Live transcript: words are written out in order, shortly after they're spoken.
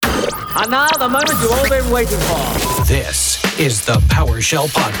And now, the moment you've all been waiting for. This is the PowerShell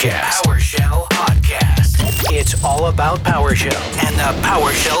Podcast. PowerShell Podcast. It's all about PowerShell and the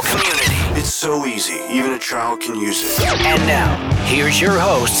PowerShell community. It's so easy, even a child can use it. And now, here's your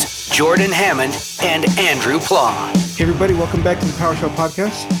hosts, Jordan Hammond and Andrew Plaw. Hey everybody, welcome back to the PowerShell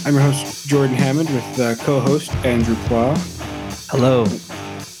Podcast. I'm your host, Jordan Hammond, with co-host Andrew Plaw. Hello.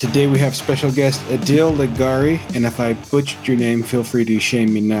 Today we have special guest Adil Leghari, and if I butchered your name, feel free to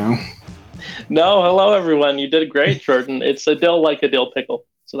shame me now. No, hello everyone. You did great, Jordan. It's a dill like a dill pickle.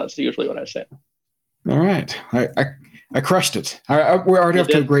 So that's usually what I say. All right. I crushed it. We're already off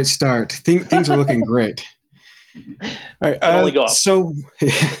to a great start. Things are looking great. All right. So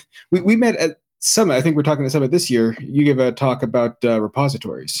we met at Summit. I think we're talking at Summit this year. You gave a talk about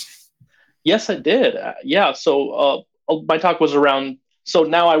repositories. Yes, I did. So my talk was around, so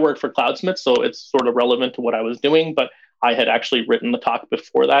now I work for Cloudsmith, so it's sort of relevant to what I was doing, but I had actually written the talk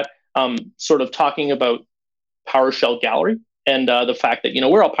before that, sort of talking about PowerShell Gallery and the fact that,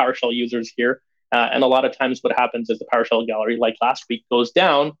 we're all PowerShell users here. And a lot of times what happens is the PowerShell Gallery, like last week, goes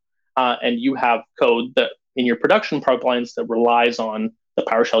down and you have code that in your production pipelines that relies on the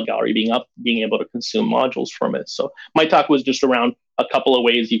PowerShell Gallery being up, being able to consume modules from it. So my talk was just around a couple of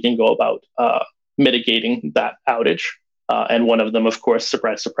ways you can go about mitigating that outage. And one of them, of course,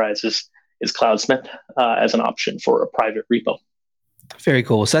 surprise, surprise, is Cloudsmith as an option for a private repo. Very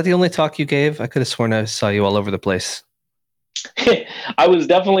cool. Was that the only talk you gave? I could have sworn I saw you all over the place. I was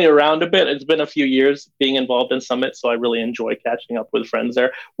definitely around a bit. It's been a few years being involved in Summit, so I really enjoy catching up with friends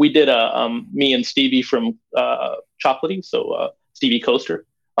there. We did me and Stevie from Chocolatey, so Stevie Coaster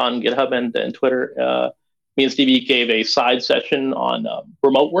on GitHub and Twitter. Me and Stevie gave a side session on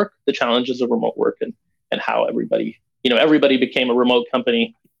remote work, the challenges of remote work, and how everybody became a remote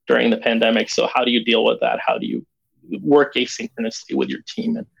company during the pandemic. So how do you deal with that? How do you work asynchronously with your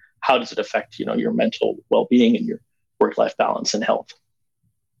team, and how does it affect your mental well-being and your work-life balance and health?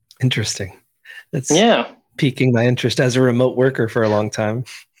 Interesting. That's piquing my interest as a remote worker for a long time.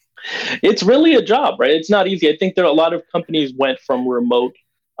 It's really a job, right? It's not easy. I think there are a lot of companies went from remote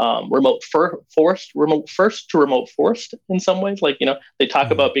first to remote forced in some ways. Like, they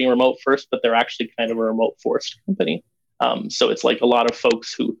talk about being remote first, but they're actually kind of a remote forced company. So it's like a lot of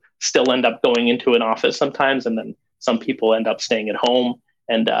folks who still end up going into an office sometimes, and then some people end up staying at home.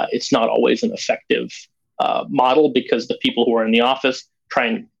 And it's not always an effective model, because the people who are in the office try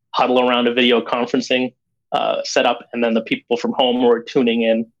and huddle around a video conferencing setup, and then the people from home who are tuning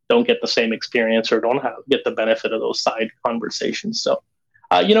in don't get the same experience or don't get the benefit of those side conversations. So,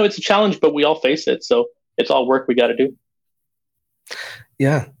 it's a challenge, but we all face it. So it's all work we got to do.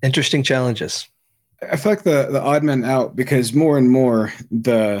 Yeah, interesting challenges. I feel like the odd man out, because more and more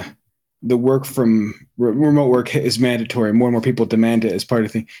the work from remote work is mandatory. More and more people demand it as part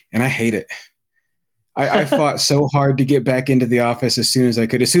of the thing, and I hate it. I fought so hard to get back into the office as soon as I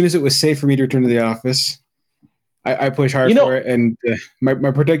could. As soon as it was safe for me to return to the office, I pushed hard for it, and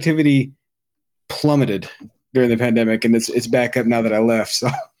my productivity plummeted during the pandemic, and it's back up now that I left. So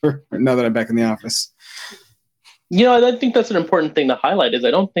now that I'm back in the office. I think that's an important thing to highlight, is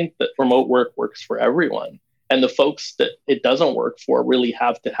I don't think that remote work works for everyone. And the folks that it doesn't work for really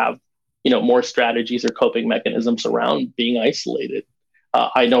have to have, more strategies or coping mechanisms around being isolated.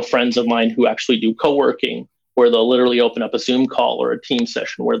 I know friends of mine who actually do co-working, where they'll literally open up a Zoom call or a team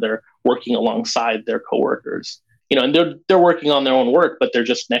session where they're working alongside their coworkers, and they're working on their own work, but they're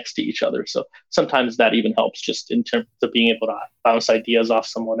just next to each other. So sometimes that even helps, just in terms of being able to bounce ideas off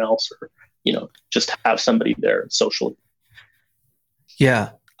someone else, or, just have somebody there socially.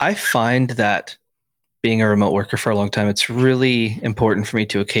 Yeah, I find that being a remote worker for a long time, it's really important for me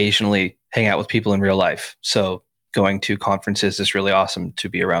to occasionally hang out with people in real life. So going to conferences is really awesome to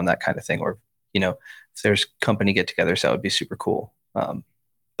be around that kind of thing. Or, if there's company get-togethers, that would be super cool.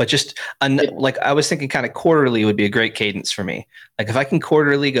 But just like I was thinking, kind of quarterly would be a great cadence for me. Like if I can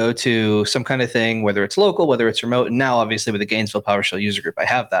quarterly go to some kind of thing, whether it's local, whether it's remote, and now obviously with the Gainesville PowerShell user group, I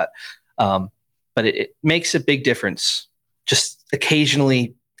have that. But it makes a big difference just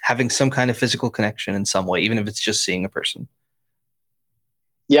occasionally having some kind of physical connection in some way, even if it's just seeing a person.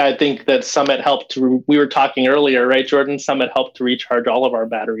 Yeah, I think that Summit helped we were talking earlier, right, Jordan? Summit helped to recharge all of our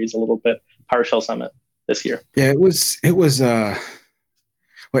batteries a little bit, PowerShell Summit this year. Yeah, it was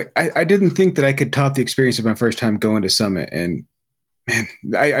I didn't think that I could top the experience of my first time going to Summit, and man,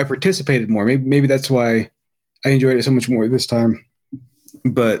 I participated more. Maybe that's why I enjoyed it so much more this time.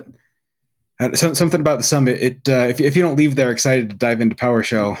 But something about the Summit, if you don't leave there excited to dive into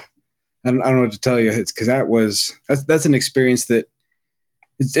PowerShell, I don't know what to tell you. It's because that's an experience that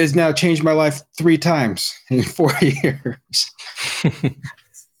has now changed my life 3 times in 4 years.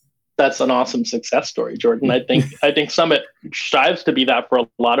 That's an awesome success story, Jordan. I think Summit strives to be that for a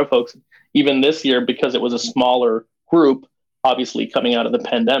lot of folks, even this year, because it was a smaller group, obviously coming out of the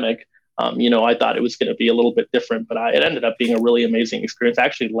pandemic. I thought it was going to be a little bit different, but it ended up being a really amazing experience. I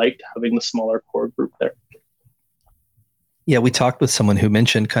actually liked having the smaller core group there. Yeah, we talked with someone who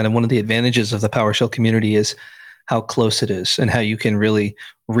mentioned kind of one of the advantages of the PowerShell community is how close it is and how you can really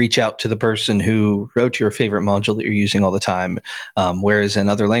reach out to the person who wrote your favorite module that you're using all the time. Whereas in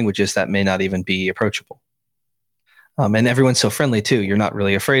other languages, that may not even be approachable. And everyone's so friendly too. You're not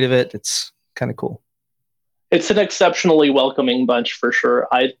really afraid of it. It's kind of cool. It's an exceptionally welcoming bunch for sure.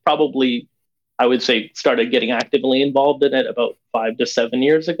 I would say, started getting actively involved in it about 5 to 7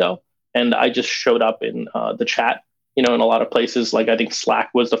 years ago. And I just showed up in the chat, in a lot of places. Like I think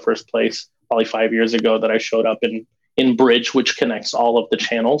Slack was the first place probably 5 years ago that I showed up in Bridge, which connects all of the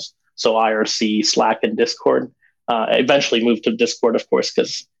channels. So IRC, Slack, and Discord. I eventually moved to Discord, of course,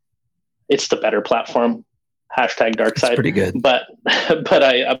 because it's the better platform. #DarkSide. It's pretty good. But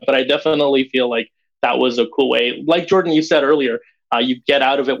I definitely feel like that was a cool way. Like Jordan, you said earlier, you get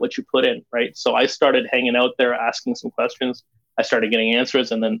out of it what you put in, right? So I started hanging out there, asking some questions. I started getting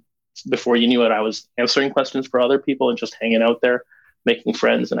answers, and then before you knew it, I was answering questions for other people and just hanging out there, making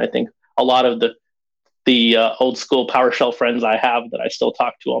friends. And I think a lot of the old school PowerShell friends I have that I still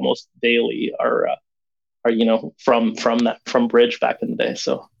talk to almost daily are from Bridge back in the day.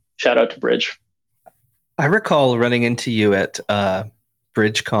 So shout out to Bridge. I recall running into you at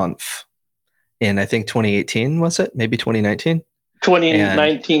BridgeConf in, I think, 2018, was it? Maybe 2019?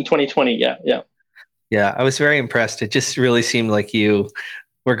 2019, 2020, yeah. Yeah, I was very impressed. It just really seemed like you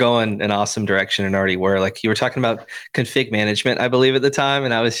were going an awesome direction and already were. Like you were talking about config management, I believe, at the time,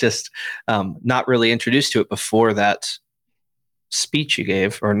 and I was just not really introduced to it before that speech you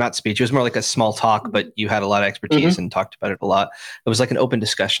gave, or not speech. It was more like a small talk, but you had a lot of expertise and talked about it a lot. It was like an open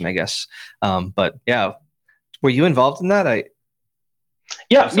discussion, I guess. But yeah, were you involved in that?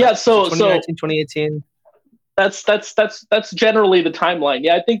 So 2019, 2018. That's generally the timeline.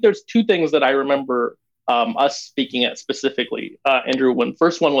 Yeah, I think there's two things that I remember us speaking at specifically, Andrew. When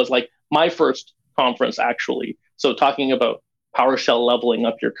first one was like my first conference, actually. So talking about PowerShell leveling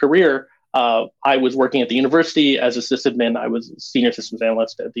up your career. I was working at the university as a sysadmin. I was a senior systems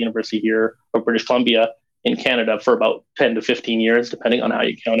analyst at the University here of British Columbia in Canada for about 10 to 15 years, depending on how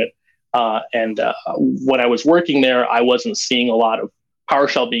you count it. And when I was working there, I wasn't seeing a lot of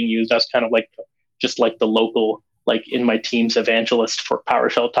PowerShell being used. That's kind of like just like the local, like in my team's evangelist for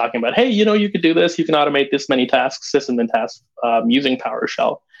PowerShell, talking about, hey, you could do this. You can automate this many tasks, sysadmin tasks, using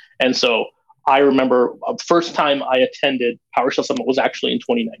PowerShell. And so I remember first time I attended PowerShell Summit was actually in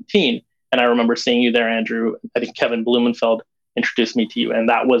 2019. And I remember seeing you there, Andrew. I think Kevin Blumenfeld introduced me to you. And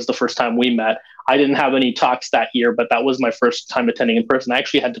that was the first time we met. I didn't have any talks that year, but that was my first time attending in person. I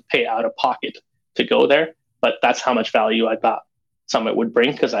actually had to pay out of pocket to go there. But that's how much value I thought Summit would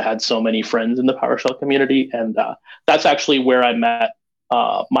bring, because I had so many friends in the PowerShell community. And that's actually where I met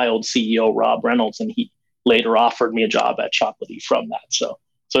my old CEO, Rob Reynolds. And he later offered me a job at Chocolatey from that. So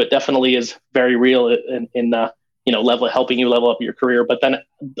it definitely is very real in helping you level up your career. But then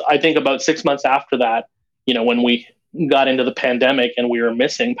I think about 6 months after that, when we got into the pandemic and we were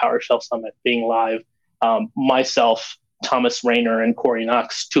missing PowerShell Summit being live, myself, Thomas Rayner, and Corey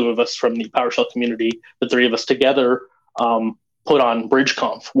Knox, two of us from the PowerShell community, the three of us together, put on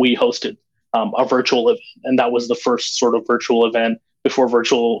BridgeConf. We hosted a virtual event, and that was the first sort of virtual event before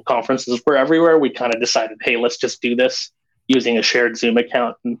virtual conferences were everywhere. We kind of decided, hey, let's just do this using a shared Zoom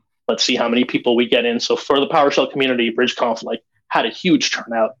account, and let's see how many people we get in. So for the PowerShell community, BridgeConf had a huge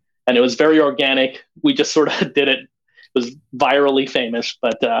turnout, and it was very organic. We just sort of did it. It was virally famous,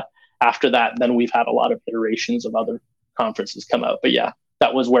 but after that, then we've had a lot of iterations of other conferences come out. But yeah,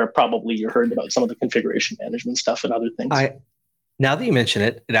 that was where probably you heard about some of the configuration management stuff and other things. Now that you mention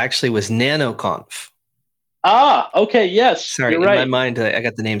it, it actually was NanoConf. Okay, yes. Sorry, you're in right. my mind, I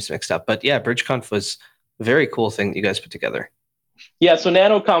got the names mixed up. But yeah, BridgeConf was a very cool thing that you guys put together. Yeah, so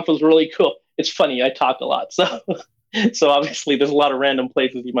NanoConf was really cool. It's funny, I talk a lot, so obviously there's a lot of random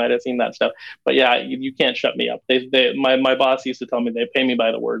places you might have seen that stuff. But yeah, you can't shut me up. My boss used to tell me they pay me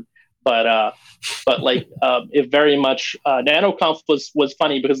by the word. But it very much NanoConf was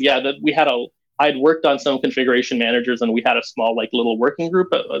funny because I'd worked on some configuration managers, and we had a small little working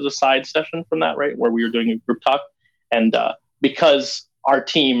group as a side session from that, right, where we were doing a group talk. And because our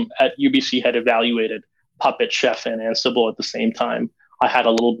team at UBC had evaluated Puppet, Chef, and Ansible at the same time, I had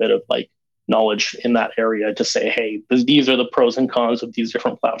a little bit of knowledge in that area to say, hey, these are the pros and cons of these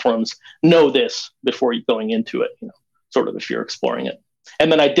different platforms. Know this before you're going into it, sort of if you're exploring it.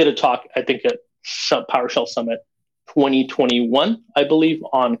 And then I did a talk, I think at PowerShell Summit 2021, I believe,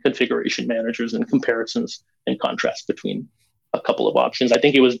 on configuration managers and comparisons and contrast between a couple of options. I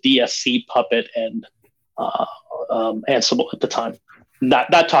think it was DSC, Puppet, and Ansible at the time.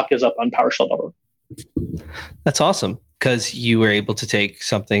 That talk is up on PowerShell.org. That's awesome, because you were able to take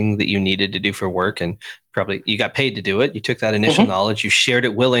something that you needed to do for work, and probably you got paid to do it. You took that initial knowledge, you shared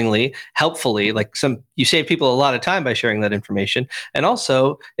it willingly, helpfully. You saved people a lot of time by sharing that information, and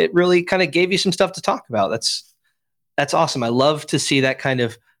also it really kind of gave you some stuff to talk about. That's awesome. I love to see that kind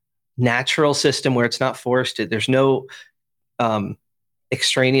of natural system where it's not forced. There's no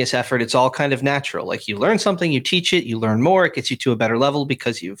extraneous effort. It's all kind of natural. Like, you learn something, you teach it, you learn more, it gets you to a better level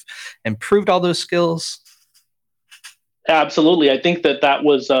because you've improved all those skills. Absolutely. I think that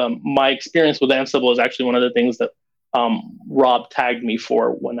was my experience with Ansible is actually one of the things that Rob tagged me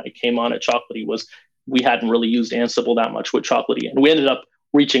for when I came on at Chocolatey. Was we hadn't really used Ansible that much with Chocolatey, and we ended up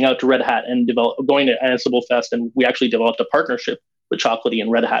reaching out to Red Hat and going to Ansible Fest, and we actually developed a partnership with Chocolatey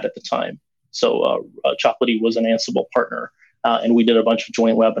and Red Hat at the time. So Chocolatey was an Ansible partner, and we did a bunch of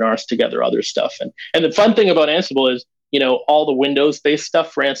joint webinars together, other stuff. And the fun thing about Ansible is, all the Windows-based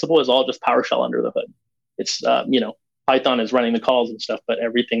stuff for Ansible is all just PowerShell under the hood. It's, Python is running the calls and stuff, but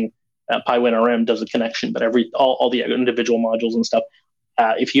everything, PyWinRM does a connection, but all the individual modules and stuff.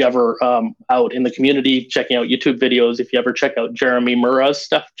 If you ever out in the community checking out YouTube videos, if you ever check out Jeremy Murrah's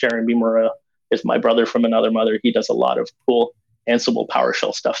stuff, Jeremy Murrah is my brother from another mother. He does a lot of cool Ansible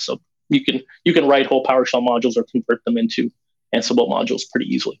PowerShell stuff. So you can write whole PowerShell modules or convert them into Ansible modules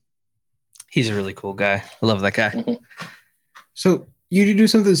pretty easily. He's a really cool guy. I love that guy. Mm-hmm. So you do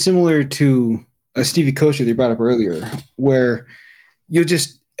something similar to Stevie Kosher that you brought up earlier, where you'll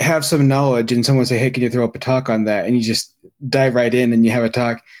just have some knowledge and someone say, hey, can you throw up a talk on that? And you just dive right in and you have a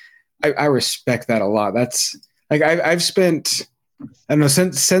talk. I respect that a lot. That's like, I've spent, I don't know,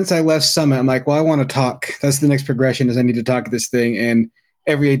 since I left Summit, I'm like, well, I want to talk. That's the next progression, is I need to talk this thing. And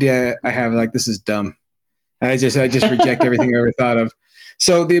every idea I have, like, this is dumb. And I just reject everything I ever thought of.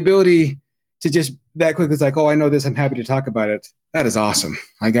 So the ability to just that quick is like, oh, I know this, I'm happy to talk about it. That is awesome.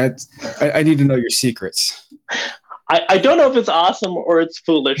 Like, I need to know your secrets. I don't know if it's awesome or it's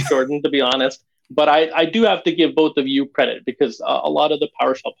foolish, Jordan, to be honest, but I do have to give both of you credit, because a lot of the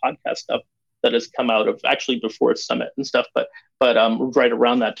PowerShell podcast stuff that has come out of actually before Summit and stuff, but right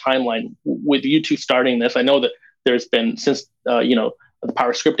around that timeline with you two starting this, I know that there's been, since the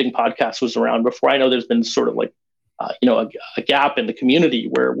Power Scripting podcast was around before, I know there's been sort of like a gap in the community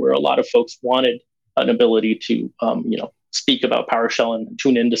where a lot of folks wanted an ability to speak about PowerShell and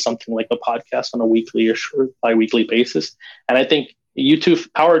tune into something like a podcast on a weekly or bi-weekly basis. And I think you two,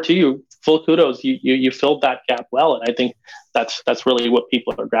 power to you, full kudos. You filled that gap well, and I think that's really what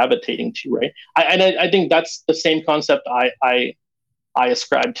people are gravitating to, right? I think that's the same concept I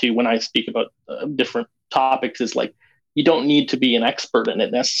ascribe to when I speak about different topics. Is like, you don't need to be an expert in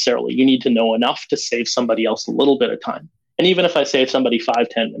it necessarily. You need to know enough to save somebody else a little bit of time. And even if I save somebody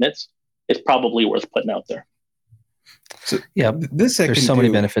 5-10 minutes, it's probably worth putting out there. So yeah, there's so many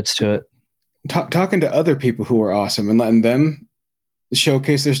benefits to it. Talking to other people who are awesome and letting them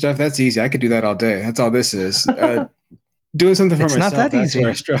showcase their stuff, that's easy. I could do that all day. That's all this is. Doing something for myself, not that that's easy.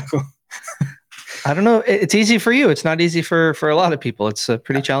 Where I struggle. I don't know. It's easy for you. It's not easy for a lot of people. It's a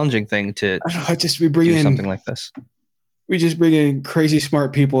pretty challenging thing to we bring do in something like this. We just bring in crazy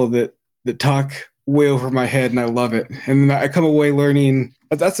smart people that talk way over my head, and I love it. And I come away learning.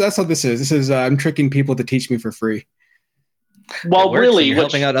 That's what this is. This is I'm tricking people to teach me for free. Well, really, you're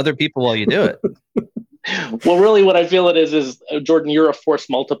helping out other people while you do it. Well, really, what I feel it is Jordan, you're a force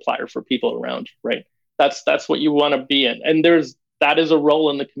multiplier for people around you, right? That's what you want to be in, and that is a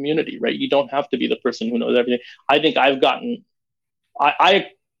role in the community, right? You don't have to be the person who knows everything. I think I've gotten, I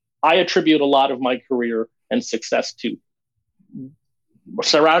attribute a lot of my career and success to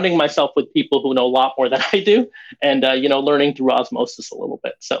surrounding myself with people who know a lot more than I do, and learning through osmosis a little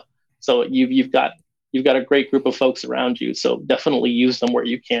bit. So you've got a great group of folks around you. So definitely use them where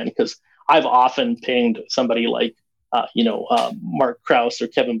you can, because I've often pinged somebody like Mark Krause or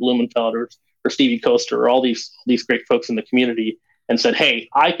Kevin Blumenfeld or Stevie Koster or all these great folks in the community and said, hey,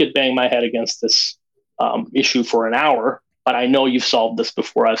 I could bang my head against this issue for an hour, but I know you've solved this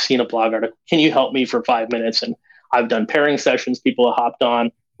before. I've seen a blog article. Can you help me for 5 minutes? And I've done pairing sessions. People have hopped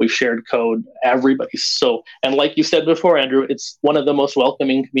on. We've shared code. Everybody's and like you said before, Andrew, it's one of the most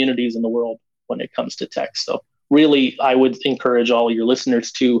welcoming communities in the world when it comes to tech. So really, I would encourage all your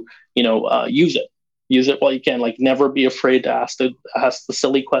listeners to, use it. Use it while you can. Like, never be afraid to ask the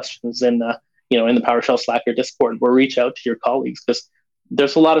silly questions in the PowerShell Slack or Discord, or reach out to your colleagues, because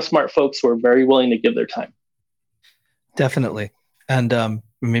there's a lot of smart folks who are very willing to give their time. Definitely. And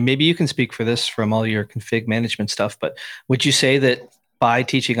I mean, maybe you can speak for this from all your config management stuff, but would you say that by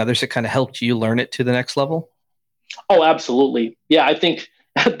teaching others, it kind of helped you learn it to the next level? Oh, absolutely. Yeah, I think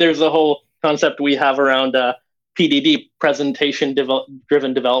there's a whole concept we have around PDD, presentation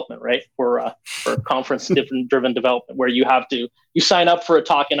driven development, right? For conference driven development, where you sign up for a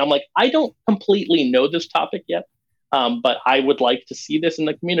talk, and I'm like, I don't completely know this topic yet, but I would like to see this in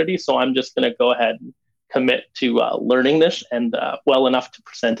the community, so I'm just going to go ahead and commit to learning this and well enough to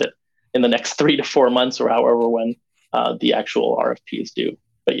present it in the next 3 to 4 months or however when the actual RFP is due.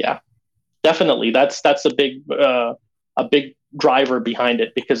 But yeah, definitely that's a big driver behind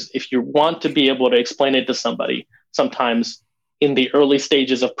it, because if you want to be able to explain it to somebody, sometimes in the early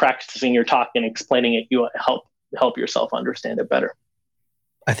stages of practicing your talk and explaining it, you help yourself understand it better.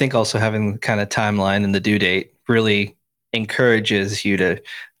 I think also having the kind of timeline and the due date really encourages you to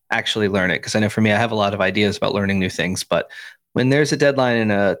actually learn it. Because I know for me, I have a lot of ideas about learning new things, but when there's a deadline in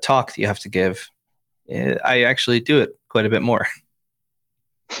a talk that you have to give, I actually do it quite a bit more.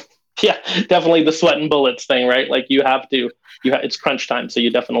 Yeah, definitely the sweat and bullets thing, right? Like it's crunch time, so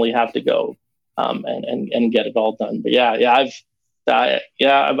you definitely have to go and get it all done. But I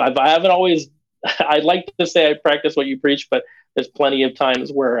haven't always. I'd like to say I practice what you preach, but there's plenty of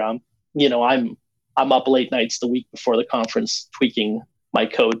times where I'm up late nights the week before the conference tweaking my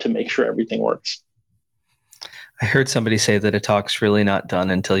code to make sure everything works. I heard somebody say that a talk's really not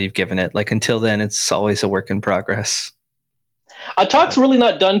done until you've given it. Like until then, it's always a work in progress. A talk's really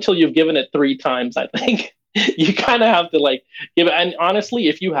not done until you've given it 3 times, I think. You kind of have to give it. And honestly,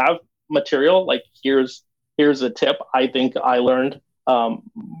 if you have material, here's a tip I think I learned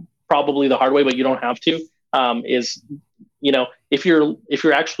probably the hard way, but you don't have to, is, if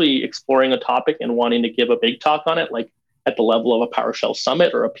you're actually exploring a topic and wanting to give a big talk on it, like at the level of a PowerShell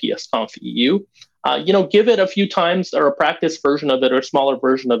Summit or a PSConf EU, give it a few times, or a practice version of it or a smaller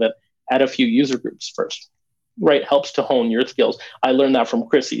version of it at a few user groups first. Right, helps to hone your skills. I learned that from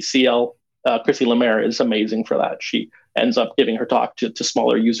Chrissy. Chrissy Lemaire is amazing for that. She ends up giving her talk to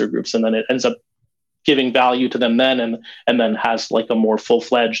smaller user groups, and then it ends up giving value to them then, and then has a more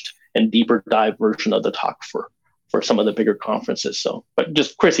full-fledged and deeper dive version of the talk for some of the bigger conferences. So, but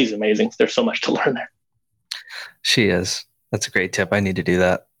just Chrissy's amazing. There's so much to learn there. She is. That's a great tip. I need to do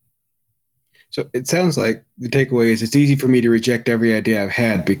that. So it sounds like the takeaway is it's easy for me to reject every idea I've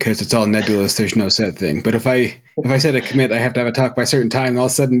had because it's all nebulous. There's no set thing. But if I set a commit, I have to have a talk by a certain time. And all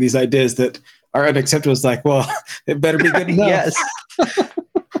of a sudden, these ideas that are unacceptable is like, well, it better be good enough. Yes.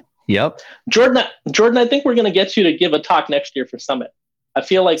 Yep. Jordan, I think we're going to get you to give a talk next year for Summit. I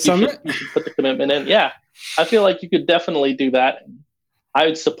feel like you should put the commitment in. Yeah, I feel like you could definitely do that. I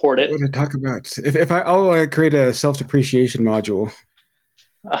would support it. What to talk about? I'll create a self-depreciation module.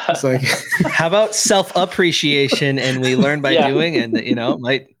 It's like, how about self-appreciation, and we learn by doing, and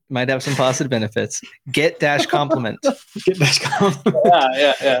might have some positive benefits. Get dash compliment. Get dash compliment.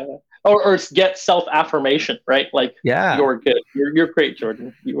 Yeah. Or get self-affirmation, right? You're good. You're great,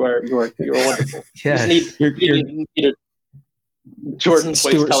 Jordan. You're wonderful. Yeah. You need a Jordan's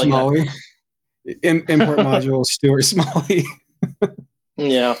voice telling Smalley. Import module Stuart Smalley.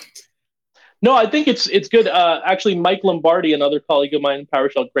 Yeah. No, I think it's good. Actually, Mike Lombardi, another colleague of mine,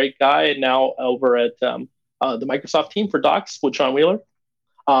 PowerShell, great guy, now over at the Microsoft team for Docs with John Wheeler.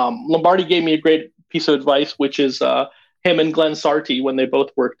 Lombardi gave me a great piece of advice, which is him and Glenn Sarti, when they both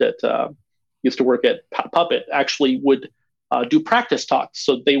used to work at Puppet, actually would do practice talks.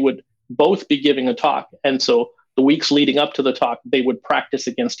 So they would both be giving a talk. And so the weeks leading up to the talk, they would practice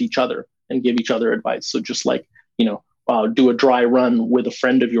against each other and give each other advice. So just do a dry run with a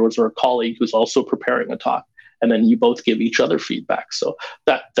friend of yours or a colleague who's also preparing a talk, and then you both give each other feedback. So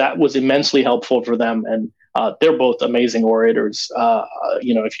that was immensely helpful for them, and they're both amazing orators.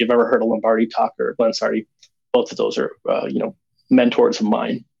 If you've ever heard a Lombardi talk or Glenn Sardi, both of those are mentors of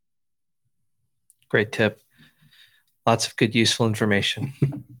mine. Great tip. Lots of good, useful information.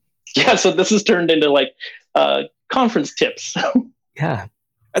 Yeah, so this has turned into conference tips. Yeah,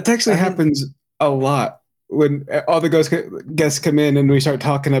 it actually happens a lot. When all the guests come in and we start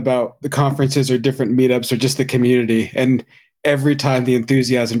talking about the conferences or different meetups or just the community, and every time the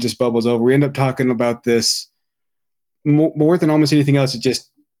enthusiasm just bubbles over, we end up talking about this more than almost anything else. It's just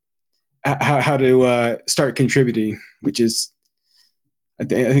how to start contributing, which is, I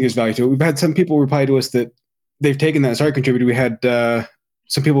think is value to it. We've had some people reply to us that they've taken that start contributing. We had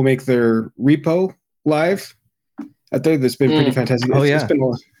some people make their repo live out there. That's been pretty fantastic. It's been a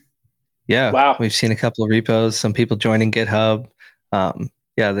lot. Yeah. Wow. We've seen a couple of repos, some people joining GitHub.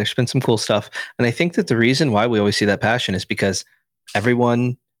 There's been some cool stuff. And I think that the reason why we always see that passion is because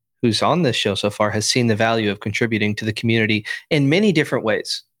everyone who's on this show so far has seen the value of contributing to the community in many different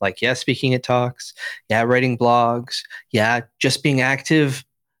ways. Like, yeah, speaking at talks, yeah, writing blogs, yeah, just being active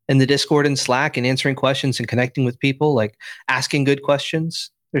in the Discord and Slack and answering questions and connecting with people, like asking good questions.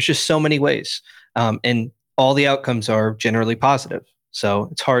 There's just so many ways. And all the outcomes are generally positive. So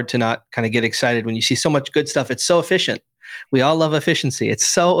it's hard to not kind of get excited when you see so much good stuff. It's so efficient. We all love efficiency. It's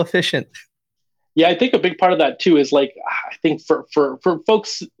so efficient. Yeah, I think a big part of that too is like, I think for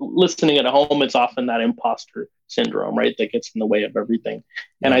folks listening at home, it's often that imposter syndrome, right, that gets in the way of everything.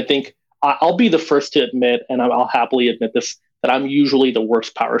 And I think I'll be the first to admit, and I'll happily admit this, that I'm usually the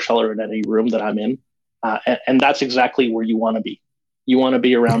worst PowerSheller in any room that I'm in, and that's exactly where you want to be. You want to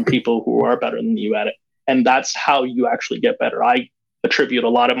be around people who are better than you at it, and that's how you actually get better. I attribute a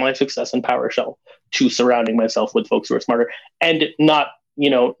lot of my success in PowerShell to surrounding myself with folks who are smarter, and not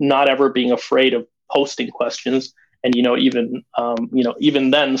ever being afraid of posting questions, and even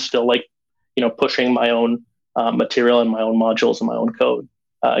then still like pushing my own material and my own modules and my own code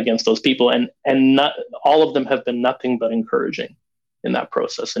against those people, and not all of them have been nothing but encouraging in that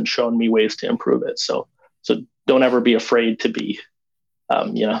process and shown me ways to improve it. So don't ever be afraid to be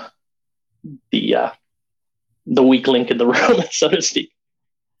the weak link in the room, so to speak.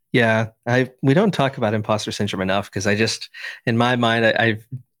 Yeah, we don't talk about imposter syndrome enough because in my mind,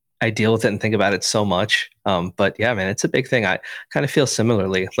 I deal with it and think about it so much. But yeah, man, it's a big thing. I kind of feel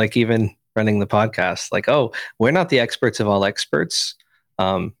similarly, like even running the podcast, like, oh, we're not the experts of all experts.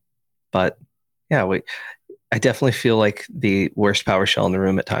 But yeah, I definitely feel like the worst PowerShell in the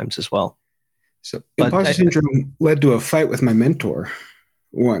room at times as well. So imposter syndrome led to a fight with my mentor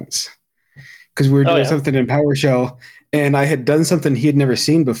once because we were doing something in PowerShell and I had done something he had never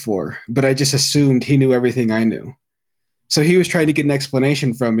seen before, but I just assumed he knew everything I knew. So he was trying to get an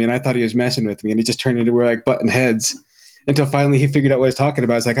explanation from me and I thought he was messing with me, and it just turned into we're like button heads until finally he figured out what I was talking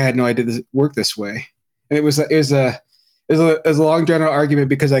about. It's like, I had no idea this worked this way. And it was a long drawn out argument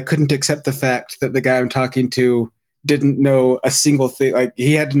because I couldn't accept the fact that the guy I'm talking to didn't know a single thing. Like,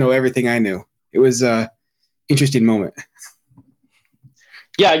 he had to know everything I knew. It was a interesting moment.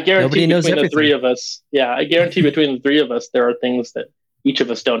 Yeah, I guarantee between the three of us. Yeah, I guarantee between the three of us, there are things that each of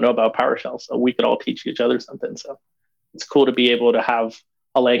us don't know about PowerShell. So we could all teach each other something. So it's cool to be able to have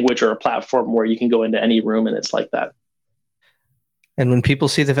a language or a platform where you can go into any room and it's like that. And when people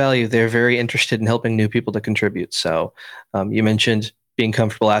see the value, they're very interested in helping new people to contribute. So you mentioned being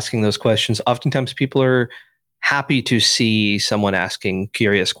comfortable asking those questions. Oftentimes people are happy to see someone asking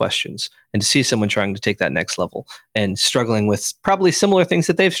curious questions and to see someone trying to take that next level and struggling with probably similar things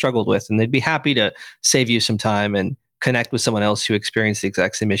that they've struggled with. And they'd be happy to save you some time and connect with someone else who experienced the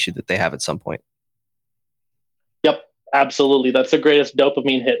exact same issue that they have at some point. Yep, absolutely. That's the greatest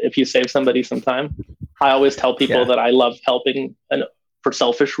dopamine hit if you save somebody some time. I always tell people that I love helping for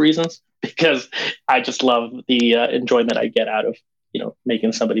selfish reasons because I just love the enjoyment I get out of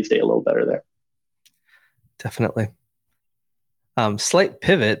making somebody's day a little better there. Definitely. Slight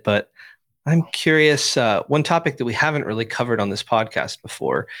pivot, but I'm curious. One topic that we haven't really covered on this podcast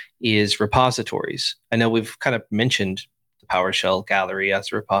before is repositories. I know we've kind of mentioned the PowerShell gallery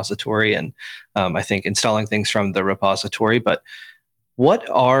as a repository, and I think installing things from the repository. But what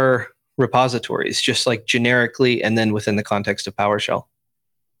are repositories, just like generically, and then within the context of PowerShell?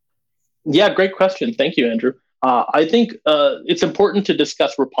 Yeah, great question. Thank you, Andrew. I think it's important to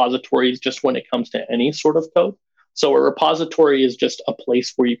discuss repositories just when it comes to any sort of code. So a repository is just a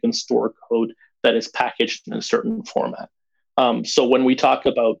place where you can store code that is packaged in a certain format. So when we talk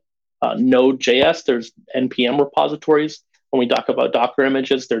about Node.js, there's NPM repositories. When we talk about Docker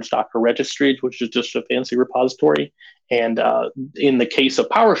images, there's Docker registries, which is just a fancy repository. And in the case of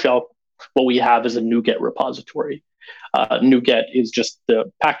PowerShell, what we have is a NuGet repository. NuGet is just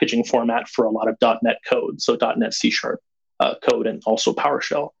the packaging format for a lot of .NET code, so .NET C# code, and also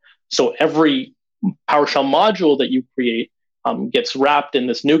PowerShell. So every PowerShell module that you create gets wrapped in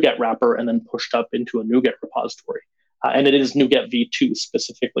this NuGet wrapper and then pushed up into a NuGet repository. And it is NuGet v2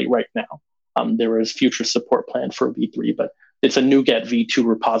 specifically right now. There is future support planned for v3, but it's a NuGet v2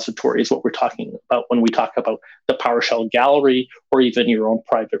 repository is what we're talking about when we talk about the PowerShell gallery or even your own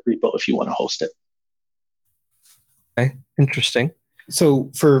private repo if you want to host it. Okay, interesting.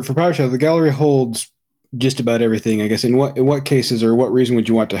 So for PowerShell, the gallery holds just about everything, I guess. In what cases or what reason would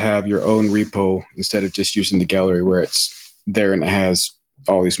you want to have your own repo instead of just using the gallery where it's there and it has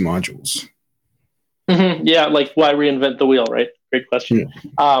all these modules? Mm-hmm. Yeah, like why reinvent the wheel, right? Great question.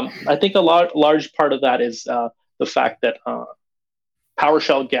 Yeah. I think a large part of that is the fact that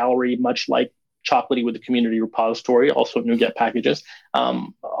PowerShell gallery, much like Chocolatey with the community repository, also NuGet packages,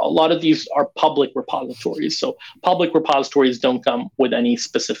 a lot of these are public repositories. So public repositories don't come with any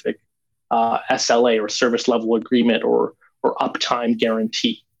specific SLA or service level agreement or uptime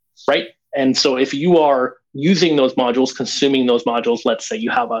guarantee, right? And so if you are using those modules, consuming those modules, let's say you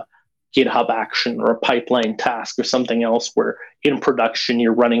have a GitHub action or a pipeline task or something else where in production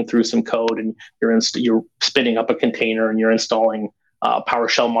you're running through some code and you're spinning up a container and you're installing a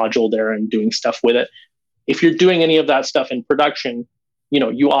PowerShell module there and doing stuff with it. If you're doing any of that stuff in production,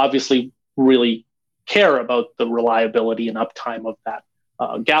 you obviously really care about the reliability and uptime of that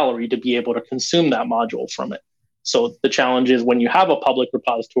gallery to be able to consume that module from it. So the challenge is when you have a public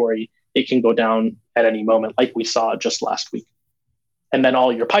repository, it can go down at any moment, like we saw just last week. And then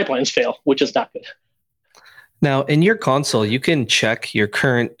all your pipelines fail, which is not good. Now, in your console, you can check your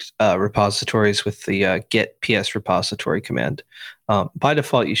current repositories with the get ps repository command. By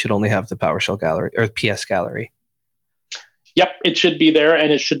default, you should only have the PowerShell gallery or PS gallery. Yep, it should be there,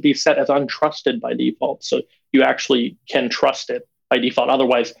 and it should be set as untrusted by default. So you actually can trust it by default.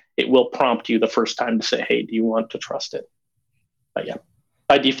 Otherwise, it will prompt you the first time to say, hey, do you want to trust it? But yeah,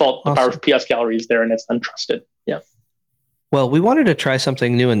 by default, the Awesome. PS gallery is there, and it's untrusted. Yeah. Well, we wanted to try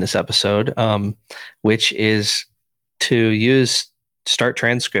something new in this episode, which is to start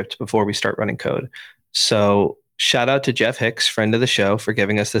transcript before we start running code. So shout out to Jeff Hicks, friend of the show, for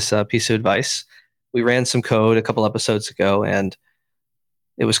giving us this piece of advice. We ran some code a couple episodes ago, and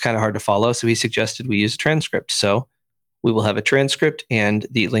it was kind of hard to follow. So he suggested we use a transcript. So we will have a transcript, and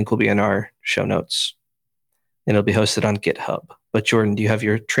the link will be in our show notes. And it'll be hosted on GitHub. But Jordan, do you have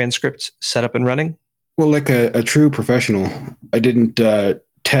your transcripts set up and running? Well, like a true professional, I didn't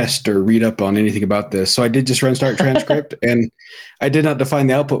test or read up on anything about this. So I did just run start transcript, and I did not define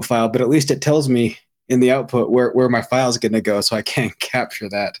the output file, but at least it tells me in the output where my file is going to go, so I can capture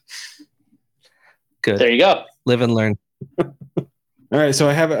that. Good. There you go. Live and learn. All right, so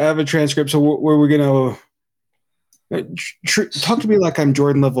I have a transcript. So where we're going to talk to me like I'm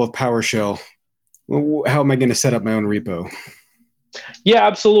Jordan level of PowerShell. How am I going to set up my own repo? Yeah,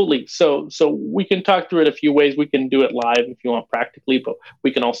 absolutely. So we can talk through it a few ways. We can do it live if you want practically, but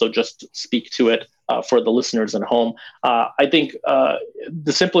we can also just speak to it for the listeners at home. I think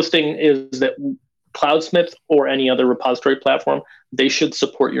the simplest thing is that Cloudsmith or any other repository platform, they should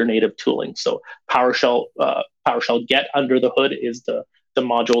support your native tooling. So PowerShell Get under the hood is the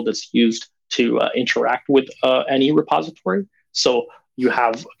module that's used to interact with any repository. So you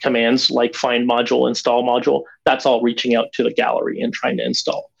have commands like find module, install module. That's all reaching out to the gallery and trying to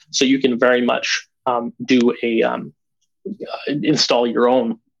install. So you can very much do install your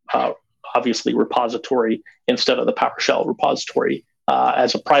own, obviously, repository instead of the PowerShell repository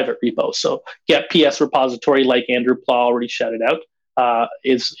as a private repo. So get PS repository, like Andrew Pla already shouted out,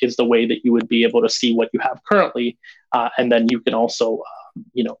 is the way that you would be able to see what you have currently, and then you can also,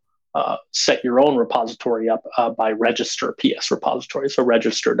 set your own repository up by register PS repository. So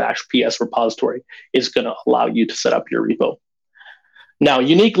register-PS repository is going to allow you to set up your repo. Now,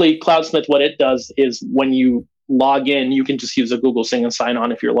 uniquely, Cloudsmith, what it does is when you log in, you can just use a Google Sing and sign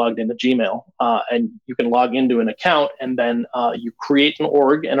on if you're logged into Gmail, and you can log into an account, and then you create an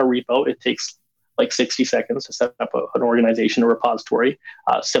org and a repo. It takes like 60 seconds to set up an organization or repository,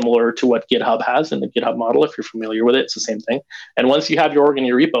 similar to what GitHub has in the GitHub model. If you're familiar with it, it's the same thing. And once you have your org and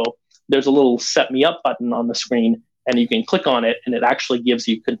your repo, there's a little set me up button on the screen, and you can click on it, and it actually gives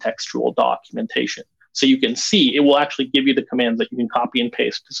you contextual documentation. So you can see, it will actually give you the commands that you can copy and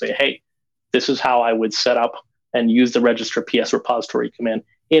paste to say, hey, this is how I would set up and use the register PS repository command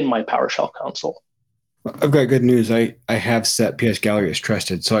in my PowerShell console. I've got good news. I have set PS Gallery as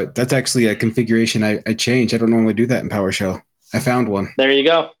trusted. So that's actually a configuration I changed. I don't normally do that in PowerShell. I found one. There you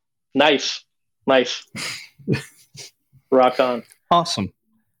go. Nice. Rock on. Awesome.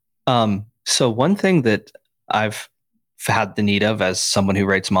 So one thing that I've had the need of as someone who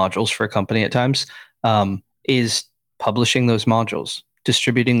writes modules for a company at times is publishing those modules,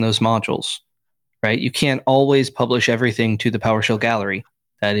 distributing those modules, right? You can't always publish everything to the PowerShell gallery.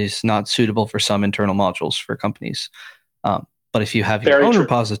 That is not suitable for some internal modules for companies. But if you have your own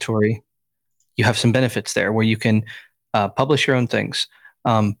repository, you have some benefits there where you can publish your own things.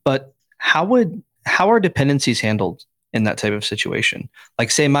 But how are dependencies handled in that type of situation?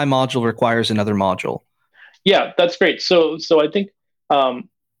 Like, say my module requires another module. Yeah, that's great. So I think I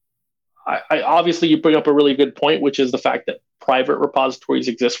obviously you bring up a really good point, which is the fact that private repositories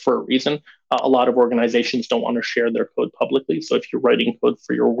exist for a reason. A lot of organizations don't want to share their code publicly. So if you're writing code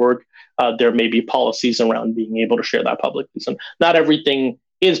for your org, there may be policies around being able to share that publicly. So not everything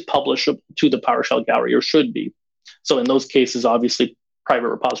is publishable to the PowerShell gallery, or should be. So in those cases, obviously, private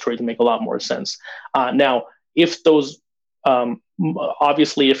repositories make a lot more sense. Now, if those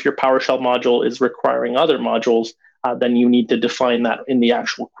obviously, if your PowerShell module is requiring other modules, then you need to define that in the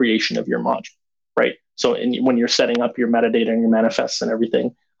actual creation of your module, right? So when you're setting up your metadata and your manifests and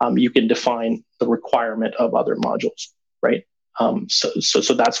everything, you can define the requirement of other modules, right?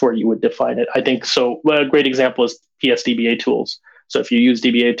 So that's where you would define it. I think so. Well, a great example is PSDBA tools. So if you use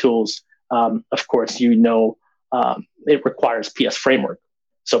DBA tools, of course, it requires PS Framework.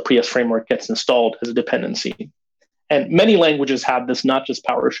 So PS Framework gets installed as a dependency. And many languages have this, not just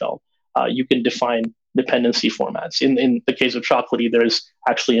PowerShell. You can define dependency formats. In the case of Chocolatey, there's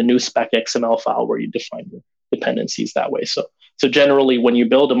actually a new spec XML file where you define your dependencies that way. So generally, when you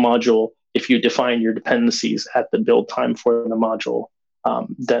build a module, if you define your dependencies at the build time for the module,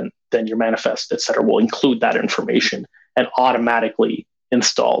 then your manifest, et cetera, will include that information and automatically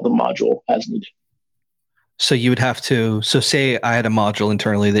install the module as needed. So you would have to, say I had a module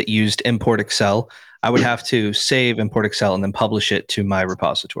internally that used import Excel, I would have to save import Excel and then publish it to my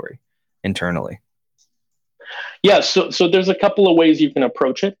repository internally. Yeah, so there's a couple of ways you can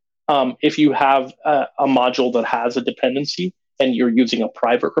approach it. If you have a module that has a dependency and you're using a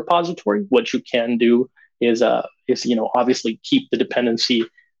private repository, what you can do is obviously keep the dependency,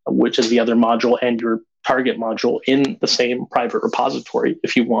 which is the other module, and your target module in the same private repository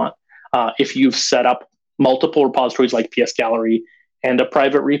if you want. If you've set up multiple repositories like PS Gallery and a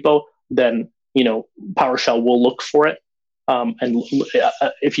private repo, then PowerShell will look for it. And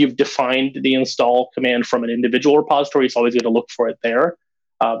if you've defined the install command from an individual repository, it's always going to look for it there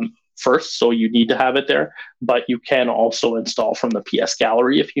first. So you need to have it there, but you can also install from the PS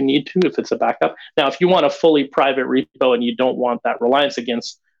Gallery if you need to, if it's a backup. Now, if you want a fully private repo and you don't want that reliance again,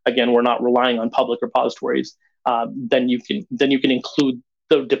 we're not relying on public repositories, then you can include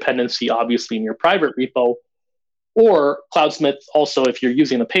the dependency obviously in your private repo. Or Cloudsmith also, if you're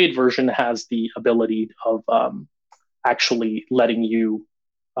using the paid version, has the ability of actually letting you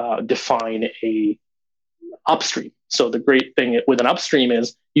define a upstream. So the great thing with an upstream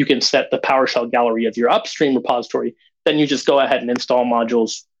is you can set the PowerShell gallery as your upstream repository. Then you just go ahead and install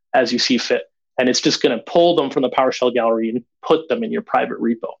modules as you see fit. And it's just going to pull them from the PowerShell gallery and put them in your private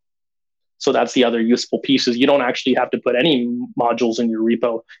repo. So that's the other useful piece, is you don't actually have to put any modules in your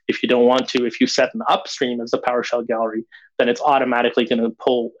repo if you don't want to. If you set an upstream as the PowerShell gallery, then it's automatically going to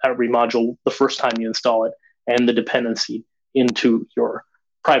pull every module the first time you install it and the dependency into your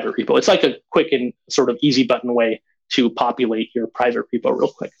private repo. It's like a quick and sort of easy button way to populate your private repo real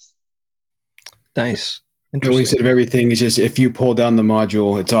quick. Nice. Instead of everything, it's just if you pull down the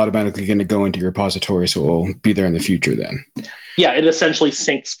module, it's automatically going to go into your repository, so it will be there in the future then. Yeah, it essentially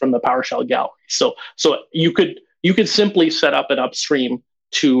syncs from the PowerShell gallery. So you could simply set up an upstream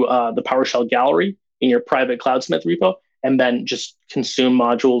to the PowerShell gallery in your private Cloudsmith repo, and then just consume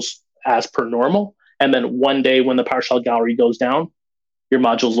modules as per normal. And then one day when the PowerShell gallery goes down, your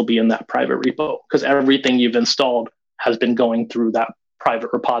modules will be in that private repo, because everything you've installed has been going through that private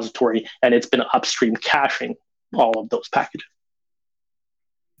repository, and it's been upstream caching all of those packages.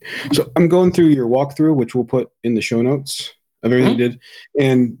 So I'm going through your walkthrough, which we'll put in the show notes of everything you did.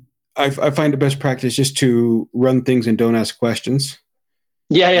 And I find the best practice just to run things and don't ask questions.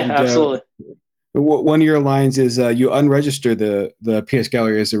 Yeah, absolutely. One of your lines is you unregister the PS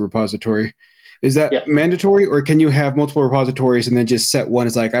Gallery as a repository. Is that mandatory, or can you have multiple repositories and then just set one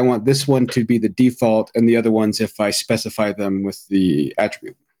as like, I want this one to be the default and the other ones if I specify them with the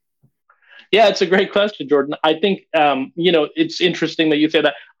attribute? Yeah, it's a great question, Jordan. I think, it's interesting that you say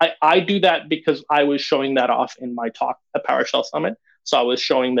that. I do that because I was showing that off in my talk at PowerShell Summit. So I was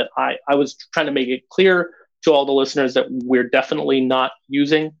showing that I was trying to make it clear to all the listeners that we're definitely not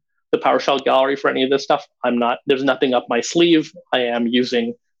using the PowerShell gallery for any of this stuff. There's nothing up my sleeve. I am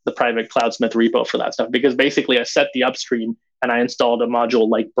using the private Cloudsmith repo for that stuff, because basically I set the upstream and I installed a module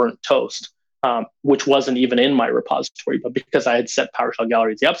like Burnt Toast, which wasn't even in my repository, but because I had set PowerShell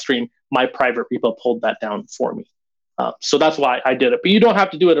gallery as the upstream, my private repo pulled that down for me. So that's why I did it, but you don't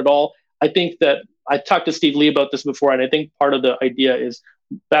have to do it at all. I think that I talked to Steve Lee about this before, and I think part of the idea is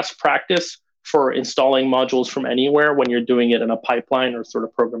best practice for installing modules from anywhere when you're doing it in a pipeline or sort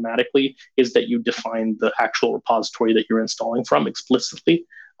of programmatically is that you define the actual repository that you're installing from explicitly.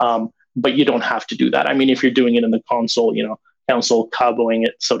 But you don't have to do that. I mean, if you're doing it in the console, console caboing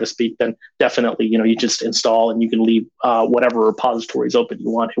it, so to speak, then definitely, you just install and you can leave whatever repositories open you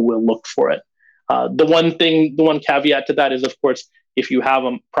want. It will look for it. The one caveat to that is, of course, if you have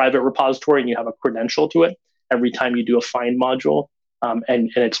a private repository and you have a credential to it, every time you do a find module and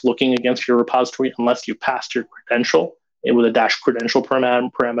it's looking against your repository, unless you passed your credential with a dash credential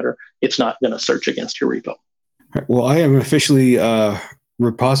parameter, it's not going to search against your repo. Well, I am officially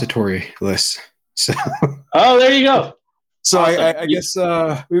repository list. So. Oh, there you go. So Awesome. I guess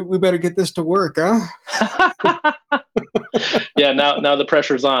we better get this to work, huh? Yeah, now the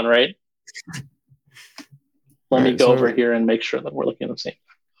pressure's on, right? Let me Right, go so over here and make sure that we're looking at the same.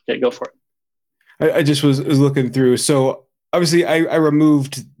 Okay, go for it. I just was looking through. So obviously, I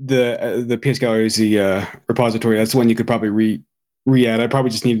removed the PS Gallery as the repository. That's the one you could probably re-add. I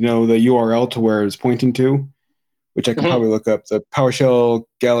probably just need to know the URL to where it's pointing to, which I can probably look up the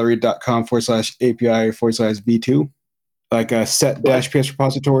PowerShellGallery.com/API/v2, like a set-ps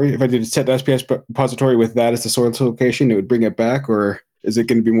repository. If I did a set-ps repository with that as the source location, it would bring it back, or is it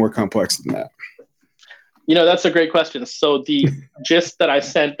going to be more complex than that? That's a great question. So the gist that I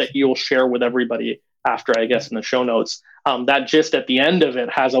sent that you'll share with everybody after, I guess, in the show notes, that gist at the end of it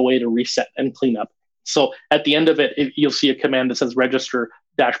has a way to reset and clean up. So at the end of it, you'll see a command that says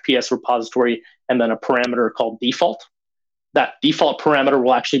register-ps repository and then a parameter called default. That default parameter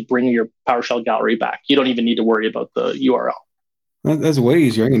will actually bring your PowerShell gallery back. You don't even need to worry about the URL. That's way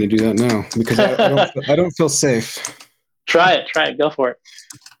easier. I'm going to do that now because I don't feel safe. Try it. Go for it.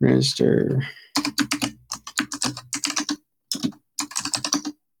 Register.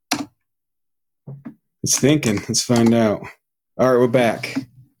 It's thinking. Let's find out. All right, we're back.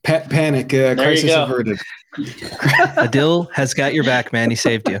 Panic. Crisis averted. Adil has got your back, man. He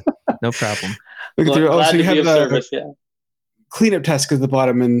saved you. No problem. Look through. Glad so to you be have of the service. Yeah. cleanup task at the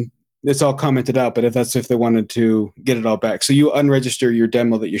bottom, and it's all commented out. But that's if they wanted to get it all back. So you unregister your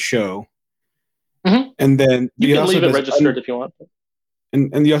demo that you show, and then you can leave it registered if you want.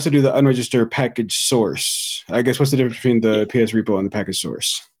 And you also do the unregister package source. I guess what's the difference between the PS repo and the package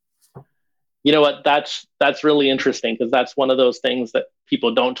source? You know what? That's really interesting because that's one of those things that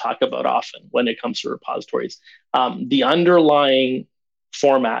people don't talk about often when it comes to repositories. The underlying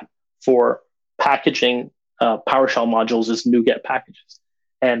format for packaging PowerShell modules is NuGet packages,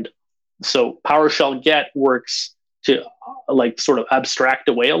 and so PowerShell get works to sort of abstract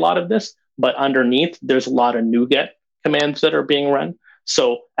away a lot of this, but underneath there's a lot of NuGet commands that are being run.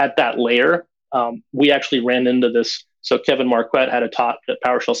 So at that layer, we actually ran into this. So Kevin Marquette had a talk at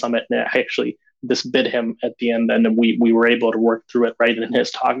PowerShell Summit, and this bit him at the end, and we were able to work through it right in his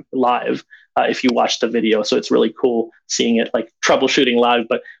talk live. If you watch the video, so it's really cool seeing it like troubleshooting live.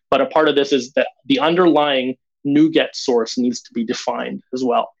 But a part of this is that the underlying NuGet source needs to be defined as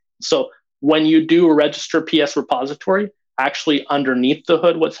well. So when you do a register PS repository, actually underneath the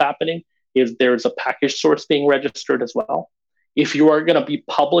hood, what's happening is there's a package source being registered as well. If you are going to be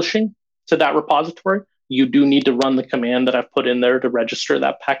publishing to that repository, you do need to run the command that I've put in there to register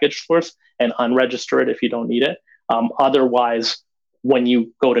that package source and unregister it if you don't need it. Otherwise, when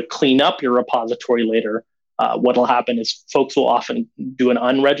you go to clean up your repository later, what will happen is folks will often do an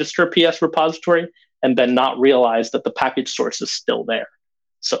unregistered PS repository and then not realize that the package source is still there.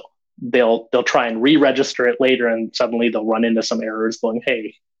 So they'll try and re-register it later, and suddenly they'll run into some errors going,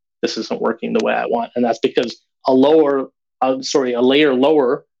 hey, this isn't working the way I want. And that's because a layer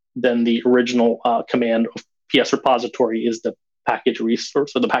lower than the original command of PS repository is the package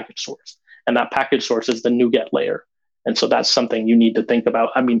resource or the package source. And that package source is the NuGet layer. And so that's something you need to think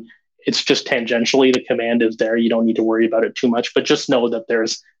about. I mean, it's just tangentially, the command is there. You don't need to worry about it too much, but just know that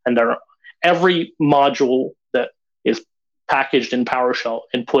every module that is packaged in PowerShell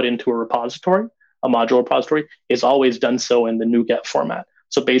and put into a module repository, is always done so in the NuGet format.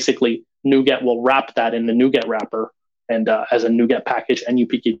 So basically, NuGet will wrap that in the NuGet wrapper and as a NuGet package and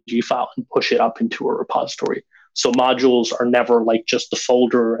UPKG file and push it up into a repository. So modules are never like just the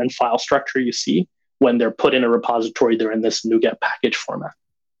folder and file structure you see. When they're put in a repository, they're in this NuGet package format.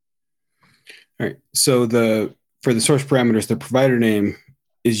 All right. So for the source parameters, the provider name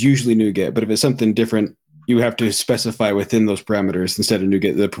is usually NuGet, but if it's something different, you have to specify within those parameters. Instead of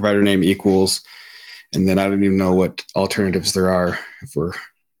NuGet, the provider name equals, and then I don't even know what alternatives there are if we're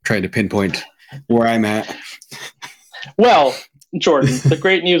trying to pinpoint where I'm at. Well, Jordan, the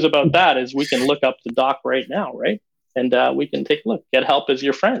great news about that is we can look up the doc right now, right? And we can take a look. Get help is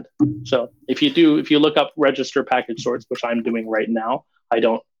your friend. So if you look up register package source, which I'm doing right now, I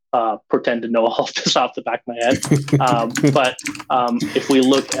don't pretend to know all of this off the back of my head. But if we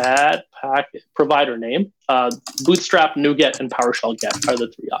look at provider name, Bootstrap, NuGet, and PowerShell Get are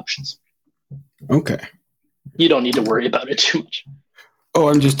the three options. Okay. You don't need to worry about it too much. Oh,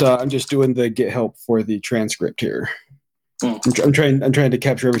 I'm just doing the get help for the transcript here. I'm trying to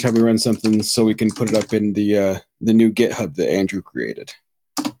capture every time we run something so we can put it up in the new GitHub that Andrew created.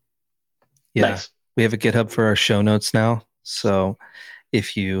 Yeah, nice. We have a GitHub for our show notes now. So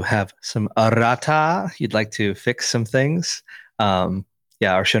if you have some errata, you'd like to fix some things,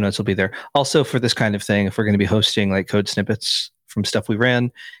 our show notes will be there. Also, for this kind of thing, if we're going to be hosting like code snippets from stuff we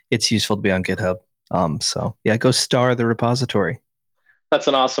ran, it's useful to be on GitHub. So yeah, go star the repository. That's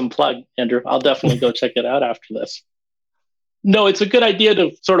an awesome plug, Andrew. I'll definitely go check it out after this. No, it's a good idea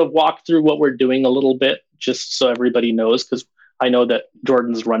to sort of walk through what we're doing a little bit, just so everybody knows, because I know that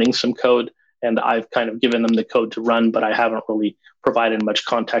Jordan's running some code and I've kind of given them the code to run, but I haven't really provided much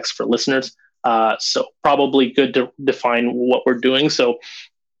context for listeners. So probably good to define what we're doing. So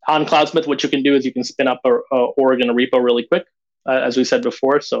on Cloudsmith, what you can do is you can spin up a Oregon repo really quick, as we said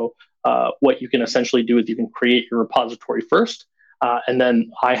before. So what you can essentially do is you can create your repository first. And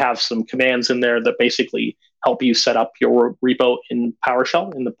then I have some commands in there that basically help you set up your repo in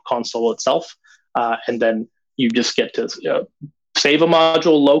PowerShell in the console itself. And then you just get to save a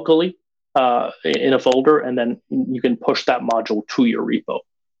module locally in a folder, and then you can push that module to your repo.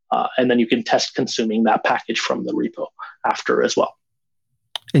 And then you can test consuming that package from the repo after as well.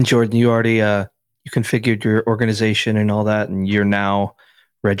 And Jordan, you already you configured your organization and all that, and you're now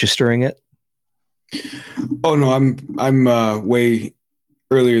registering it? Oh no, I'm way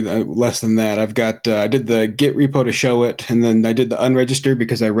earlier, less than that. I've got I did the Git repo to show it, and then I did the unregister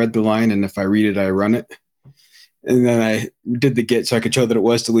because I read the line, and if I read it, I run it. And then I did the Git so I could show that it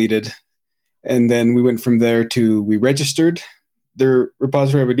was deleted. And then we went from there to we registered their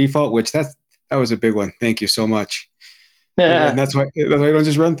repository by default, which that was a big one. Thank you so much. And that's why I don't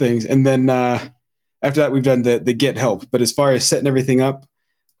just run things. And then after that, we've done the Git help. But as far as setting everything up,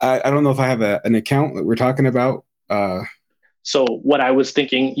 I don't know if I have an account that we're talking about. So what I was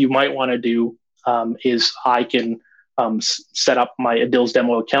thinking you might want to do is I can set up my Adil's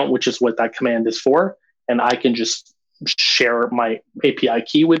demo account, which is what that command is for. And I can just share my API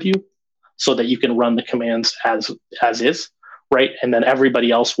key with you so that you can run the commands as is, right? And then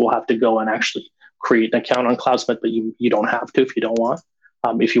everybody else will have to go and actually create an account on Cloudsmith, but you don't have to if you don't want.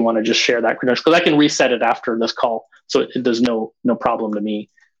 If you want to just share that credential, because I can reset it after this call, so there's no problem to me.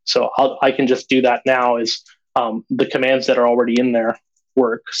 So I can just do that now. Is the commands that are already in there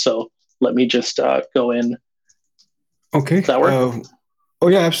work? So let me just go in. Okay. Does that work? Oh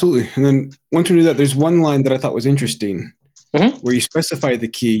yeah, absolutely. And then once we do that, there's one line that I thought was interesting, where you specify the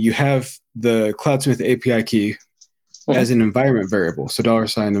key. You have the Cloudsmith API key as an environment variable, so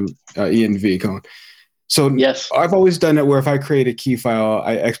 $env colon. So yes, I've always done it where if I create a key file,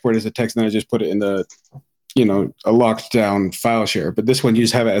 I export it as a text, and then I just put it in the a locked down file share. But this one, you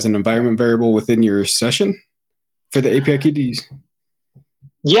just have it as an environment variable within your session for the API key to use.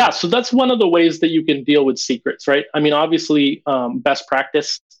 Yeah, so that's one of the ways that you can deal with secrets, right? I mean, obviously, best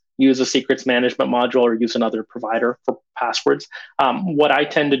practice, use a secrets management module or use another provider for passwords. What I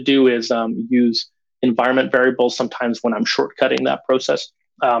tend to do is use environment variables sometimes when I'm shortcutting that process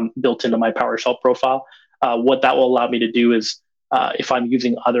built into my PowerShell profile. What that will allow me to do is if I'm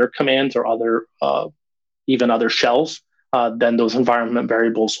using other commands or even other shells, then those environment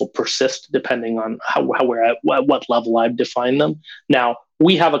variables will persist depending on what level I've defined them. Now,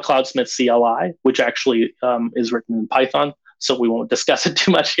 we have a Cloudsmith CLI, which actually is written in Python, so we won't discuss it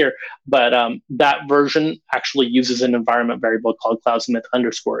too much here. But that version actually uses an environment variable called Cloudsmith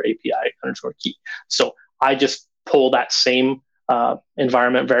 _API_key. So I just pull that same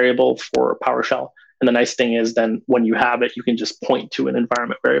environment variable for PowerShell. And the nice thing is then when you have it, you can just point to an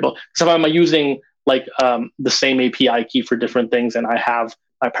environment variable. So if I'm using like the same API key for different things, and I have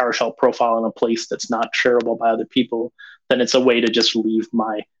my PowerShell profile in a place that's not shareable by other people, then it's a way to just leave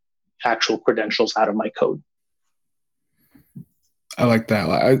my actual credentials out of my code. I like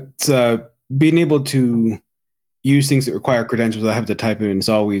that. It's being able to use things that require credentials I have to type in is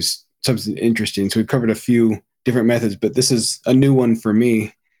always something interesting. So we've covered a few different methods, but this is a new one for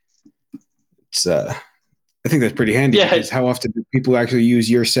me. It's I think that's pretty handy because how often do people actually use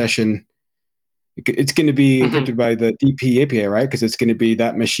your session? It's going to be encrypted by the DP API, right? Because it's going to be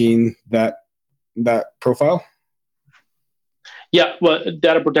that machine, that profile. Yeah, well,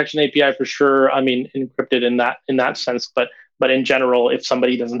 data protection API for sure. I mean, encrypted in that sense, but in general, if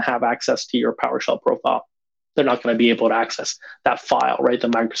somebody doesn't have access to your PowerShell profile, they're not going to be able to access that file, right? The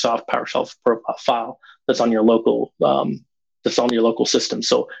Microsoft PowerShell profile file that's on your local system.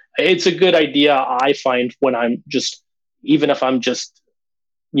 So it's a good idea. I find when I'm just, even if I'm just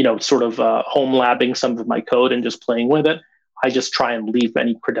sort of home labbing some of my code and just playing with it, I just try and leave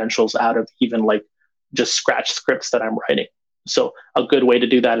any credentials out of even like just scratch scripts that I'm writing. So a good way to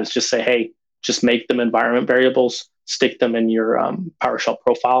do that is just say, hey, just make them environment variables, stick them in your PowerShell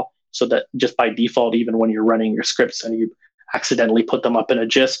profile so that just by default, even when you're running your scripts and you accidentally put them up in a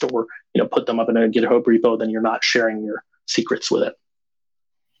gist or put them up in a GitHub repo, then you're not sharing your secrets with it.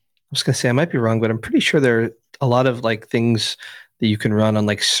 I was going to say, I might be wrong, but I'm pretty sure there are a lot of like things that you can run on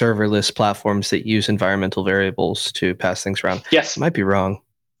like serverless platforms that use environmental variables to pass things around. Yes. I might be wrong.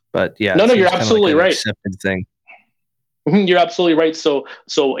 But yeah, No, it no, seems you're kinda absolutely like an right. accepted thing. You're absolutely right. So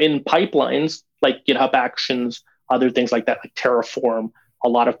in pipelines like GitHub Actions, other things like that, like Terraform, a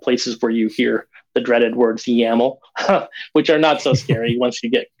lot of places where you hear the dreaded words YAML, which are not so scary once you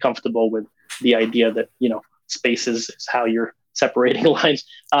get comfortable with the idea that spaces is how you're separating lines.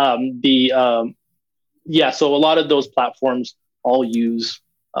 So a lot of those platforms all use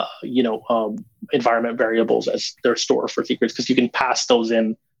environment variables as their store for secrets, because you can pass those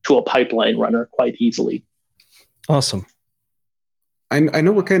in to a pipeline runner quite easily. Awesome. I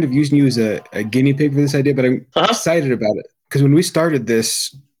know we're kind of using you as a guinea pig for this idea, but I'm excited about it because when we started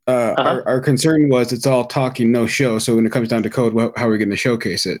this, our concern was it's all talking, no show. So when it comes down to code, how are we going to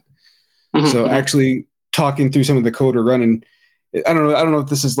showcase it? So actually talking through some of the code or running, I don't know if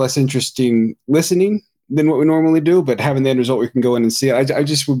this is less interesting listening than what we normally do, but having the end result, we can go in and see it. I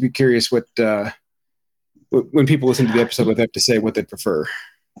just would be curious what when people listen to the episode, what they have to say, what they prefer.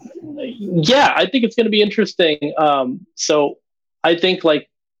 Yeah, I think it's going to be interesting. So I think it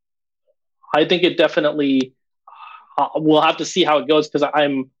definitely we'll have to see how it goes, because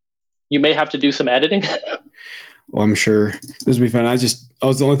you may have to do some editing. Well, I'm sure this will be fun. The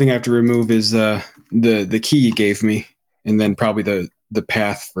only thing I have to remove is the key you gave me, and then probably the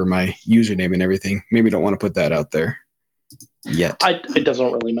path for my username and everything. Maybe don't want to put that out there yet. It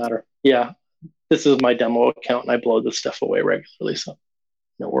doesn't really matter. Yeah, this is my demo account, and I blow this stuff away regularly, so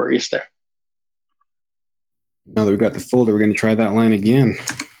no worries there. Now that we've got the folder, we're going to try that line again.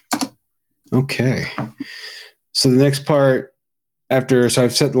 Okay. So the next part so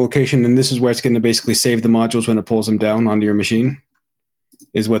I've set the location, and this is where it's going to basically save the modules when it pulls them down onto your machine,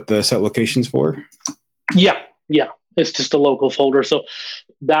 is what the set location's for? Yeah. It's just a local folder. So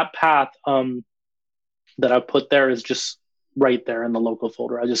that path that I put there is just right there in the local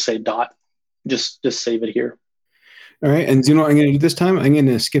folder. I just say dot, just save it here. All right. And you know what I'm going to do this time? I'm going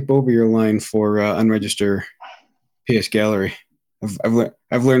to skip over your line for unregister PS Gallery. I've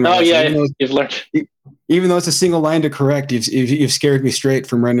learned. Oh yeah, you've learned. Even though it's a single line to correct, you've scared me straight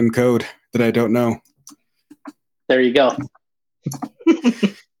from running code that I don't know. There you go.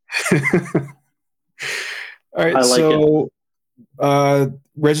 All right.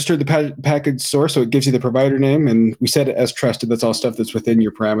 Register the package source, so it gives you the provider name, and we set it as trusted. That's all stuff that's within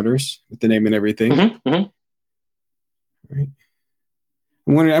your parameters with the name and everything. All right.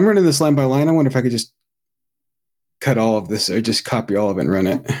 I'm running this line by line. I wonder if I could just cut all of this or just copy all of it and run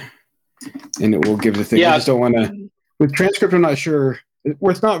it, and it will give the thing. Yeah. I just don't want to. With transcript, I'm not sure.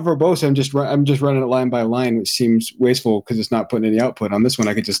 Where it's not verbose, I'm just running it line by line, which seems wasteful because it's not putting any output. On this one,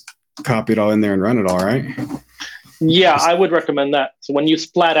 I could just copy it all in there and run it all, right? Yeah, I would recommend that. So when you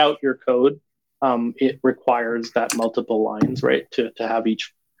splat out your code, it requires that multiple lines, right, to have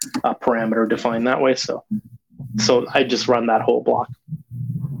each parameter defined that way. So I just run that whole block.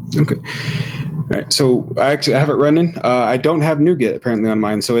 Okay. All right. So I have it running. I don't have NuGet apparently on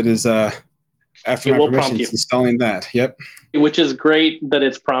mine, so it is after my permissions installing that. Yep. Which is great that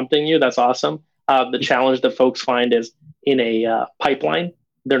it's prompting you. That's awesome. The challenge that folks find is in a pipeline,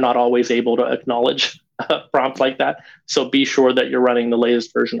 they're not always able to acknowledge a prompt like that. So be sure that you're running the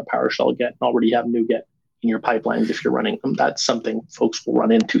latest version of PowerShell Get and already have NuGet in your pipelines if you're running them. That's something folks will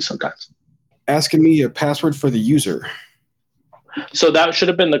run into sometimes. Asking me a password for the user. So that should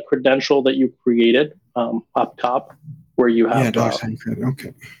have been the credential that you created up top where you have... Yeah, $sign credit.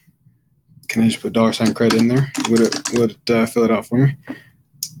 Okay. Can I just put $sign credit in there? Would it fill it out for me?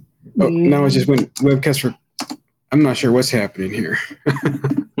 Oh, now it just went webcast for... I'm not sure what's happening here.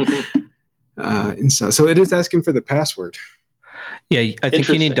 And so it is asking for the password. Yeah, I think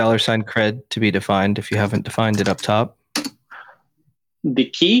you need $sign cred to be defined if you haven't defined it up top. The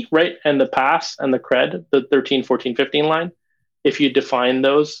key, right, and the pass and the cred, the 13, 14, 15 line, if you define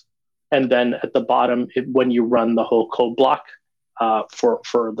those, and then at the bottom, when you run the whole code block for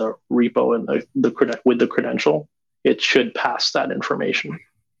the repo and with the credential, it should pass that information.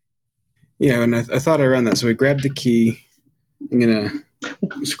 Yeah, and I thought I ran that. So we grabbed the key. I'm going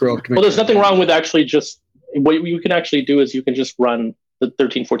to scroll up to Well, there's nothing wrong with actually just... What you can actually do is you can just run the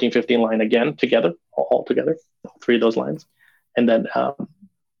 13, 14, 15 line again together, all together, all three of those lines. And then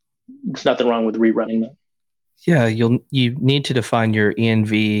there's nothing wrong with rerunning that. Yeah, you need to define your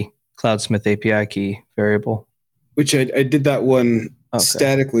env Cloudsmith API key variable. Which I did that one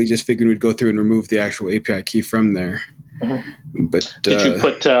statically, just figuring we'd go through and remove the actual API key from there. Mm-hmm. But did you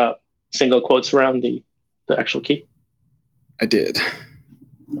put single quotes around the actual key? I did.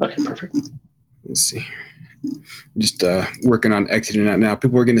 Okay, perfect. Let's see. Just working on exiting that now.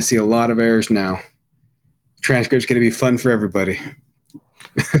 People are going to see a lot of errors now. Transcript's going to be fun for everybody.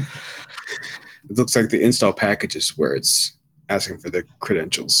 It looks like the install package is where it's asking for the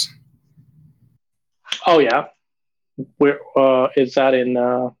credentials. Oh yeah, where is that in?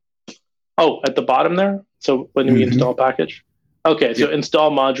 At the bottom there. So when we install package. Okay, so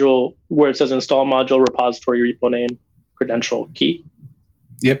install module where it says install module repository repo name credential key.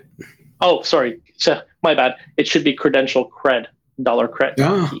 Yep. Oh, sorry. So, my bad. It should be credential cred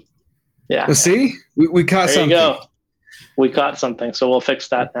 $cred key. Yeah. Well, see, we caught there something. You go. We caught something. So we'll fix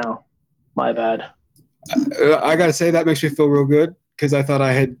that now. My bad. I got to say that makes me feel real good because I thought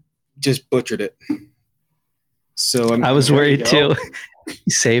I had just butchered it. So I was worried too.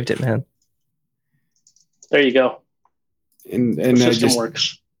 You saved it, man. There you go. And the system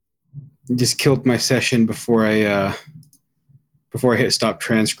works. Just killed my session before I hit stop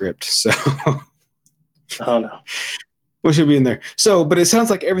transcript. So oh no. What should be in there? So, but it sounds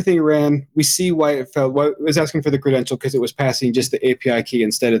like everything ran. We see why it failed. Why it was asking for the credential because it was passing just the API key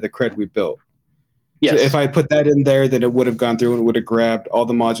instead of the cred we built. Yes. So if I put that in there, then it would have gone through and it would have grabbed all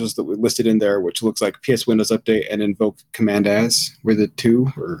the modules that were listed in there, which looks like PS Windows Update and invoke command as were the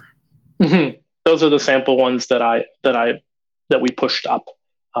two. Or those are the sample ones that we pushed up,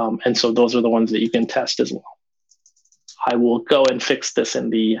 and so those are the ones that you can test as well. I will go and fix this in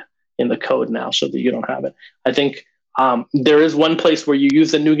the code now so that you don't have it. I think there is one place where you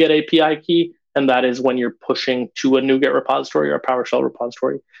use the NuGet API key, and that is when you're pushing to a NuGet repository or a PowerShell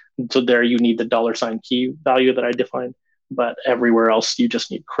repository. And so there you need the $key value that I defined, but everywhere else you just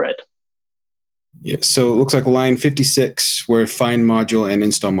need cred. Yeah, so it looks like line 56 where find module and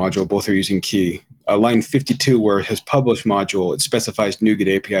install module both are using key. Line 52 where it has published module, it specifies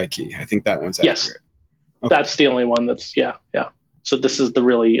NuGet API key. I think that one's accurate. Yes, okay. That's the only one that's, yeah. So this is the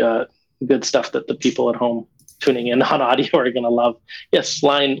really good stuff that the people at home tuning in on audio are going to love. Yes,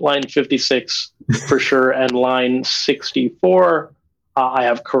 line 56 for sure, and line 64, I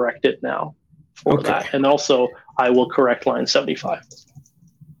have corrected now for that. And also, I will correct line 75.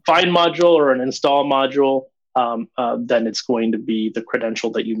 Find module or an install module, then it's going to be the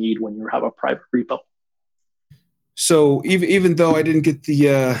credential that you need when you have a private repo. So even though I didn't get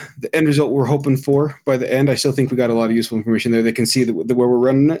the end result we're hoping for by the end, I still think we got a lot of useful information there. They can see where we're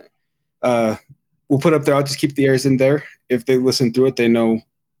running it. We'll put up there. I'll just keep the errors in there. If they listen through it, they know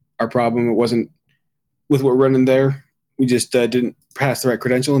our problem. It wasn't with what we're running there. We just didn't pass the right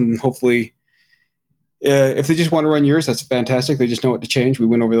credential, and hopefully, if they just want to run yours, that's fantastic. They just know what to change. We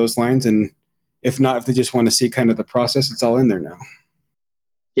went over those lines, and if not, if they just want to see kind of the process, it's all in there now.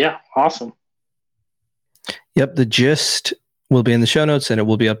 Yeah, awesome. Yep, the gist will be in the show notes, and it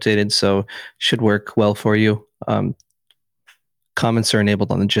will be updated, so should work well for you. Comments are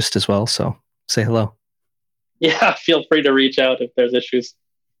enabled on the gist as well, so say hello. Yeah, feel free to reach out if there's issues.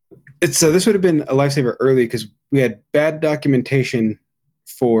 It's this would have been a lifesaver early because we had bad documentation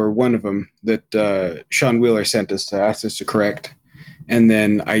for one of them that Sean Wheeler sent us to ask us to correct, and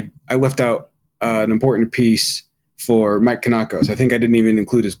then I left out an important piece for Mike Kanakos. I think I didn't even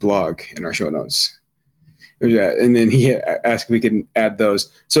include his blog in our show notes. And then he asked if we could add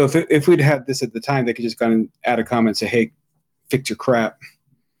those. So if we'd had this at the time, they could just go and add a comment and say, "Hey, fix your crap."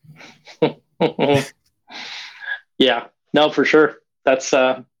 Yeah, no, for sure. That's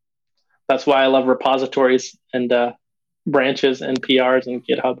why I love repositories and branches and PRs and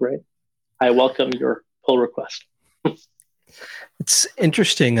GitHub, right? I welcome your pull request. It's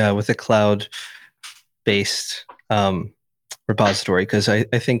interesting with a cloud-based repository because I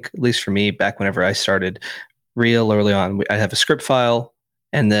think, at least for me, back whenever I started real early on, I have a script file,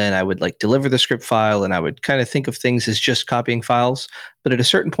 and then I would deliver the script file, and I would kind of think of things as just copying files. But at a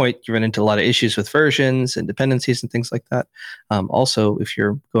certain point, you run into a lot of issues with versions and dependencies and things like that. Also, if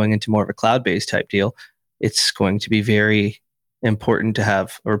you're going into more of a cloud-based type deal, it's going to be very important to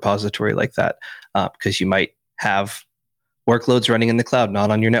have a repository like that because you might have workloads running in the cloud,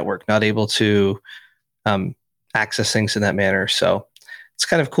 not on your network, not able to access things in that manner. So it's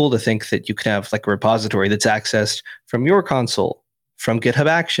kind of cool to think that you can have a repository that's accessed from your console, from GitHub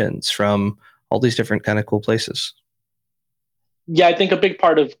Actions, from all these different kind of cool places. Yeah, I think a big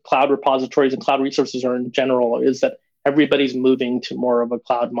part of cloud repositories and cloud resources are in general is that everybody's moving to more of a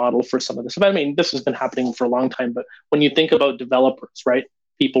cloud model for some of this. I mean, this has been happening for a long time, but when you think about developers, right?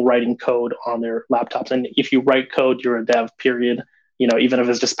 People writing code on their laptops. And if you write code, you're a dev, period. Even if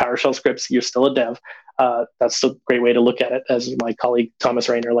it's just PowerShell scripts, you're still a dev. That's a great way to look at it, as my colleague Thomas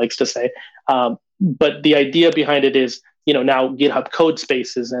Rayner likes to say. But the idea behind it is, now GitHub code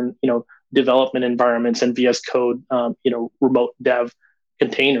spaces and, development environments and VS Code, remote dev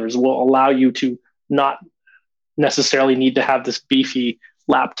containers will allow you to not necessarily need to have this beefy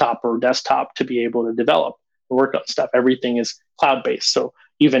laptop or desktop to be able to develop and work on stuff. Everything is cloud-based. So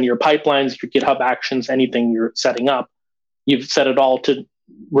even your pipelines, your GitHub Actions, anything you're setting up you've set it all to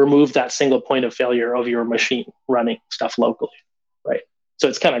remove that single point of failure of your machine running stuff locally, right? So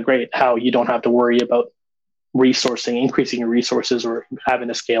it's kind of great how you don't have to worry about increasing your resources, or having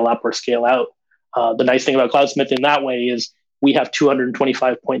to scale up or scale out. The nice thing about Cloudsmith in that way is we have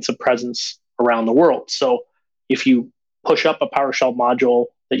 225 points of presence around the world. So if you push up a PowerShell module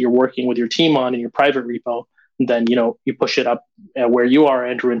that you're working with your team on in your private repo, then you push it up where you are,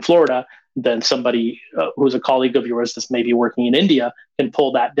 Andrew, in Florida, then somebody who's a colleague of yours that's maybe working in India can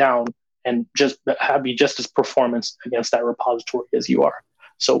pull that down and just be just as performance against that repository as you are.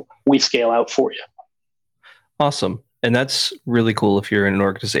 So we scale out for you. Awesome. And that's really cool if you're in an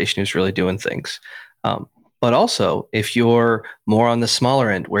organization who's really doing things. But also, if you're more on the smaller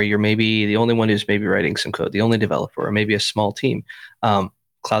end, where you're maybe the only one who's maybe writing some code, the only developer, or maybe a small team,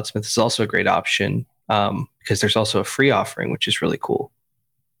 Cloudsmith is also a great option because there's also a free offering, which is really cool.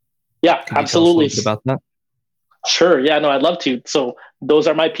 Yeah, Can you absolutely. tell us a little bit about that? Sure. Yeah, no, I'd love to. So those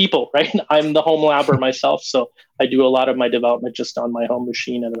are my people, right? I'm the home labber myself. So I do a lot of my development just on my home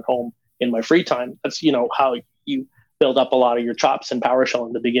machine and at home in my free time. That's, how you build up a lot of your chops in PowerShell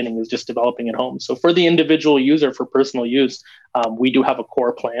in the beginning, is just developing at home. So for the individual user, for personal use, we do have a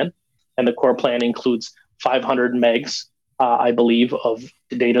core plan, and the core plan includes 500 megs, I believe, of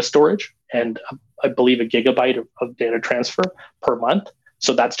data storage, and I believe a gigabyte of data transfer per month.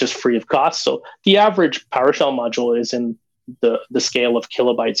 So that's just free of cost. So the average PowerShell module is in the scale of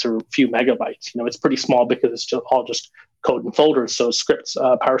kilobytes or a few megabytes. It's pretty small because it's all just code and folders. So scripts,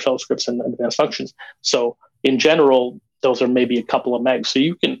 PowerShell scripts, and advanced functions. So in general, those are maybe a couple of megs. So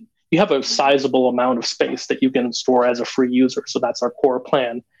you have a sizable amount of space that you can store as a free user. So that's our core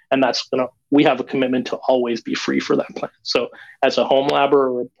plan. And that's, we have a commitment to always be free for that plan. So as a home labber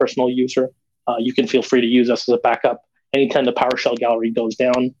or a personal user, you can feel free to use us as a backup. Anytime the PowerShell gallery goes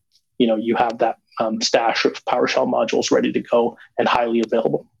down, you have that stash of PowerShell modules ready to go and highly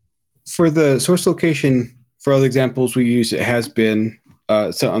available. For the source location, for all the examples we use, it has been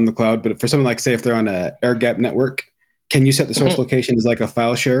set on the cloud. But for something like, say, if they're on an air-gapped network, can you set the source location as like a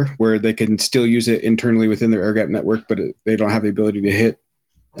file share where they can still use it internally within their air-gapped network, but they don't have the ability to hit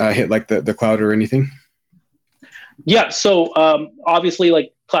like the cloud or anything? Yeah. So obviously,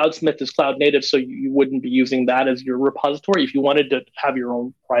 like, Cloudsmith is cloud native, so you wouldn't be using that as your repository. If you wanted to have your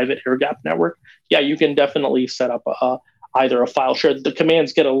own private air-gapped network, yeah, you can definitely set up either a file share. The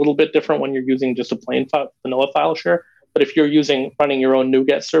commands get a little bit different when you're using just a plain vanilla file share. But if you're running your own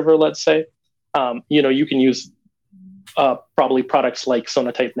NuGet server, let's say, you can use probably products like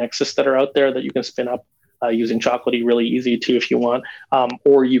Sonatype Nexus that are out there that you can spin up using Chocolatey, really easy too if you want.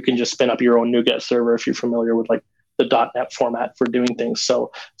 Or you can just spin up your own NuGet server if you're familiar with like the .NET format for doing things.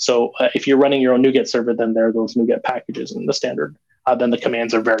 So if you're running your own NuGet server, then there are those NuGet packages in the standard. Then the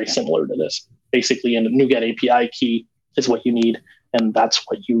commands are very similar to this. Basically, a NuGet API key is what you need, and that's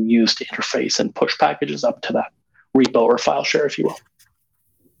what you use to interface and push packages up to that repo or file share, if you will.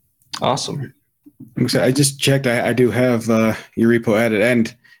 Awesome. I just checked. I do have your repo added,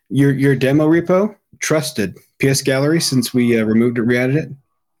 and your demo repo, trusted. PS Gallery, since we removed it, re-added it,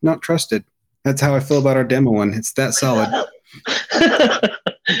 not trusted. That's how I feel about our demo one. It's that solid.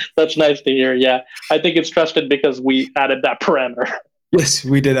 That's nice to hear. Yeah, I think it's trusted because we added that parameter. Yes,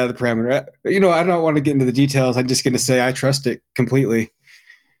 we did add the parameter. I don't want to get into the details. I'm just going to say I trust it completely.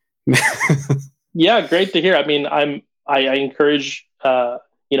 Yeah, great to hear. I mean, I encourage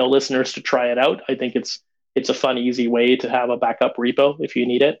listeners to try it out. I think it's a fun, easy way to have a backup repo if you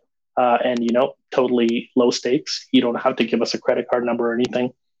need it, and totally low stakes. You don't have to give us a credit card number or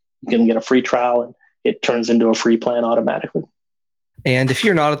anything. You can get a free trial, and it turns into a free plan automatically. And if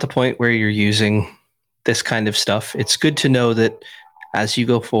you're not at the point where you're using this kind of stuff, it's good to know that as you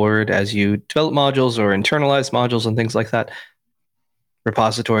go forward, as you develop modules or internalize modules and things like that,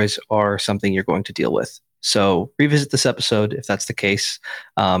 repositories are something you're going to deal with. So revisit this episode if that's the case.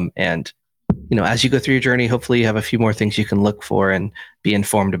 And as you go through your journey, hopefully you have a few more things you can look for and be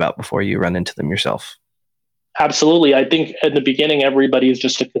informed about before you run into them yourself. Absolutely. I think in the beginning, everybody is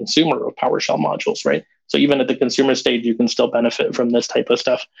just a consumer of PowerShell modules, right? So even at the consumer stage, you can still benefit from this type of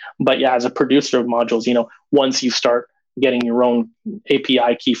stuff. But yeah, as a producer of modules, once you start getting your own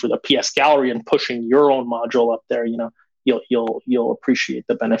API key for the PS Gallery and pushing your own module up there, you'll appreciate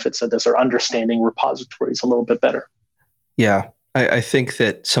the benefits of this, or understanding repositories a little bit better. Yeah. I think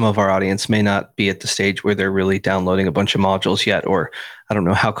that some of our audience may not be at the stage where they're really downloading a bunch of modules yet, or I don't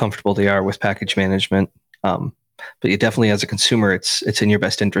know how comfortable they are with package management. But you definitely, as a consumer, it's in your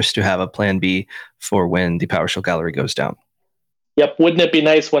best interest to have a plan B for when the PowerShell gallery goes down. Yep. Wouldn't it be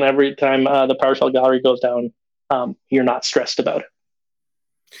nice when every time the PowerShell gallery goes down, you're not stressed about it?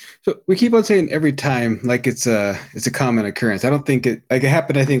 So we keep on saying every time like it's a common occurrence. I don't think it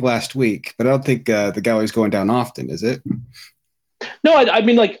happened. I think last week, but I don't think the gallery's going down often. Is it? No, I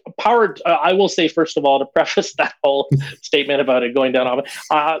mean, like power. I will say first of all, to preface that whole statement about it going down,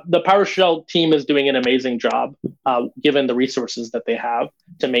 the PowerShell team is doing an amazing job, given the resources that they have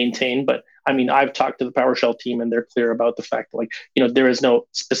to maintain. But I mean, I've talked to the PowerShell team, and they're clear about the fact that, like, there is no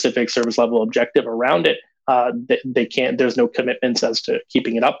specific service level objective around it. They can't. There's no commitments as to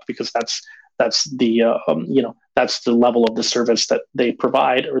keeping it up because that's that's the level of the service that they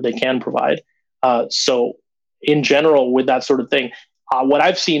provide or they can provide. So in general, with that sort of thing, what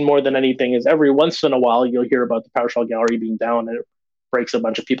I've seen more than anything is every once in a while you'll hear about the PowerShell gallery being down and it breaks a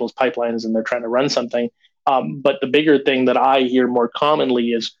bunch of people's pipelines and they're trying to run something. But the bigger thing that I hear more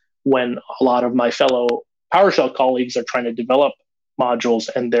commonly is when a lot of my fellow PowerShell colleagues are trying to develop modules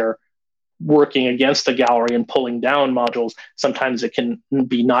and they're working against the gallery and pulling down modules. Sometimes it can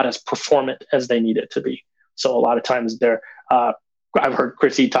be not as performant as they need it to be. So a lot of times I've heard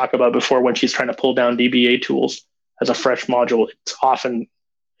Chrissy talk about before when she's trying to pull down DBA tools as a fresh module. It's often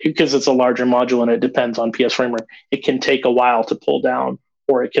because it's a larger module and it depends on PS Framework. It can take a while to pull down,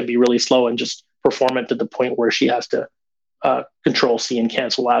 or it can be really slow and just performant to the point where she has to Control C and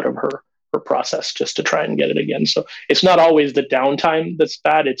cancel out of her process just to try and get it again. So it's not always the downtime that's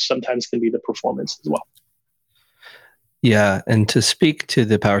bad. It sometimes can be the performance as well. Yeah, and to speak to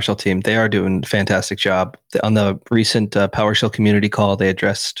the PowerShell team, they are doing a fantastic job. On the recent PowerShell community call, they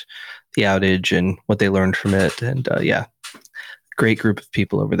addressed the outage and what they learned from it. And great group of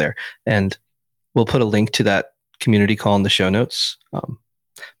people over there. And we'll put a link to that community call in the show notes.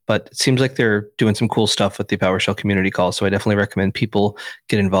 But it seems like they're doing some cool stuff with the PowerShell community call. So I definitely recommend people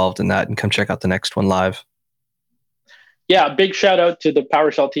get involved in that and come check out the next one live. Yeah, big shout out to the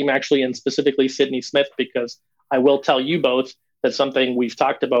PowerShell team actually, and specifically Sydney Smith, because I will tell you both that something we've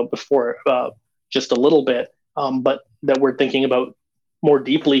talked about before, just a little bit, but that we're thinking about more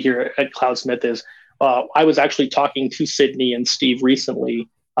deeply here at Cloudsmith is I was actually talking to Sydney and Steve recently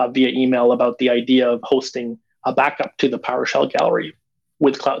via email about the idea of hosting a backup to the PowerShell gallery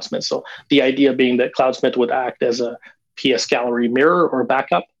with Cloudsmith. So the idea being that Cloudsmith would act as a PS gallery mirror or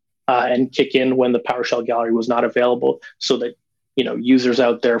backup and kick in when the PowerShell gallery was not available, so that users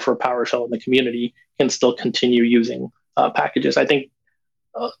out there for PowerShell in the community can still continue using packages. I think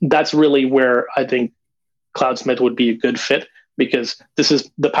that's really where I think Cloudsmith would be a good fit, because this is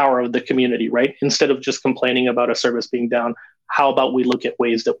the power of the community, right? Instead of just complaining about a service being down, how about we look at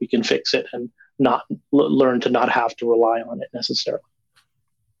ways that we can fix it and not learn to not have to rely on it necessarily.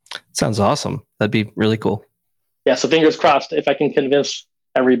 Sounds awesome. That'd be really cool. Yeah, so fingers crossed. If I can convince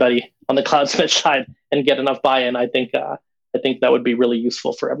everybody on the Cloudsmith side and get enough buy-in, I think that would be really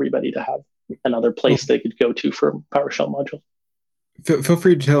useful for everybody to have another place they could go to for PowerShell module. Feel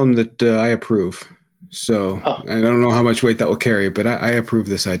free to tell them that I approve. So I don't know how much weight that will carry, but I approve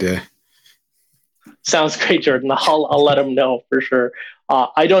this idea. Sounds great, Jordan. I'll let them know for sure.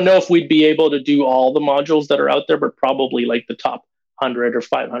 I don't know if we'd be able to do all the modules that are out there, but probably like the top 100 or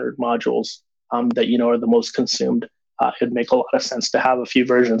 500 modules that are the most consumed. It'd make a lot of sense to have a few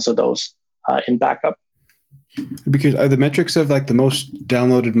versions of those in backup. Because are the metrics of like the most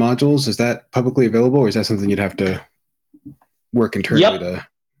downloaded modules, is that publicly available, or is that something you'd have to work internally to?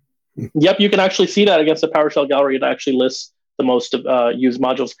 Yep, you can actually see that against the PowerShell gallery. It actually lists the most used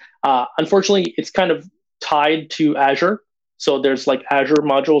modules. Unfortunately, it's kind of tied to Azure. So there's like Azure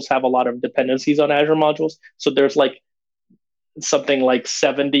modules have a lot of dependencies on Azure modules. So there's like something like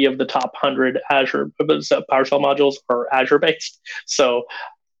 70 of the top 100 Azure PowerShell modules are Azure based. So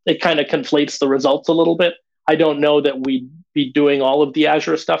it kind of conflates the results a little bit. I don't know that we'd be doing all of the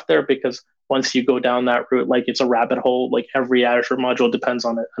Azure stuff there, because once you go down that route, like it's a rabbit hole. Like every Azure module depends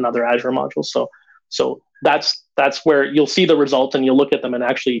on another Azure module. So that's where you'll see the result, and you'll look at them, and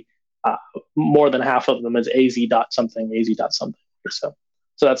actually more than half of them is AZ dot something. So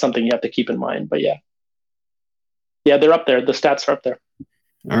that's something you have to keep in mind. But yeah, they're up there. The stats are up there.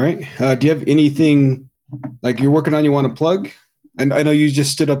 All right. Do you have anything like you're working on you want to plug? And I know you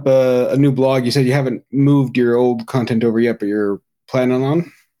just stood up a new blog. You said you haven't moved your old content over yet, but you're planning on?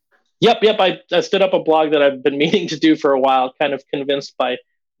 Yep. I stood up a blog that I've been meaning to do for a while, kind of convinced by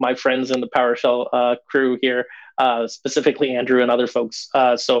my friends in the PowerShell crew here, specifically Andrew and other folks.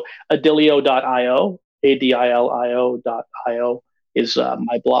 So adilio.io, adilio.io is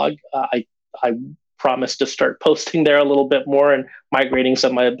my blog. I promise to start posting there a little bit more and migrating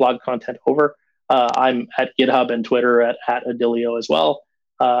some of my blog content over. I'm at GitHub and Twitter at Adilio as well.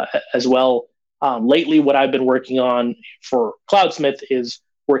 Lately, what I've been working on for Cloudsmith is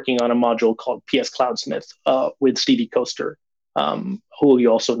working on a module called PS Cloudsmith with Stevie Coaster. who you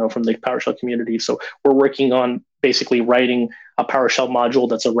also know from the PowerShell community. So we're working on basically writing a PowerShell module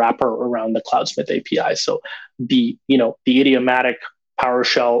that's a wrapper around the Cloudsmith API. So the idiomatic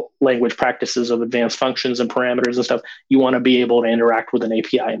PowerShell language practices of advanced functions and parameters and stuff, you want to be able to interact with an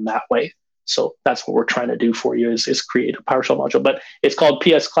API in that way. So that's what we're trying to do for you is create a PowerShell module. But it's called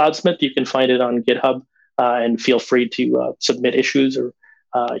PS Cloudsmith. You can find it on GitHub, and feel free to submit issues or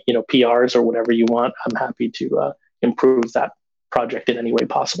PRs or whatever you want. I'm happy to improve that project in any way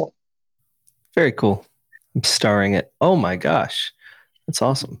possible. Very cool. I'm starring it. Oh my gosh, that's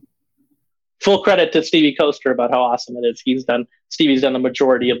awesome. Full credit to Stevie Coaster about how awesome it is. Stevie's done the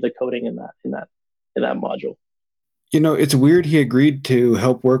majority of the coding in that module. It's weird he agreed to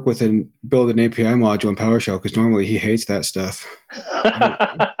help work with and build an API module in PowerShell because normally he hates that stuff.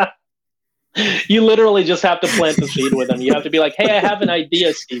 You literally just have to plant the seed with him. You have to be like, "Hey, I have an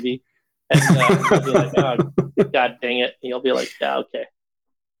idea, Stevie," and he'll be like, "Oh, God dang it!" And you'll be like, "Yeah, okay."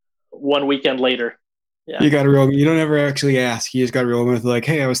 1 weekend later, yeah. You got to roll. You don't ever actually ask. You just got to roll with like,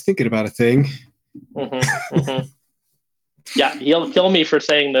 "Hey, I was thinking about a thing." Mm-hmm, mm-hmm. Yeah, he'll kill me for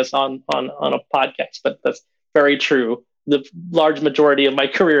saying this on a podcast, but that's very true. The large majority of my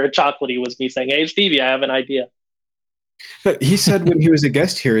career at Chocolatey was me saying, "Hey, Stevie, I have an idea." But he said when he was a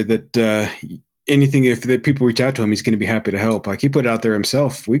guest here that anything if the people reach out to him, he's going to be happy to help. Like he put it out there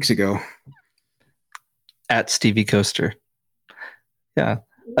himself weeks ago. At Stevie Coaster. Yeah.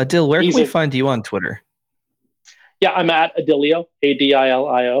 Adil, where can we find you on Twitter? Yeah, I'm at Adilio,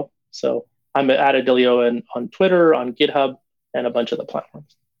 Adilio. So I'm at Adilio and on Twitter, on GitHub, and a bunch of the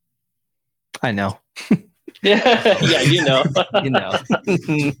platforms. I know. Yeah, you know. You know.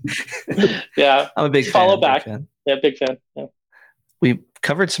 Yeah. I'm a big fan. Follow back. Big fan. Yeah, big fan. Yeah. We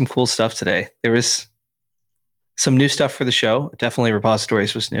covered some cool stuff today. There was some new stuff for the show. Definitely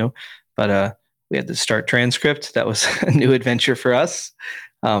Repositories was new, but we had the start transcript. That was a new adventure for us.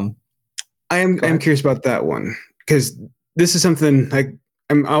 I'm curious about that one because this is something like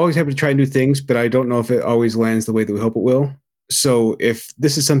I'm always happy to try new things, but I don't know if it always lands the way that we hope it will. So if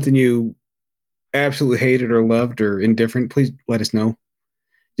this is something you absolutely hated or loved or indifferent, please let us know.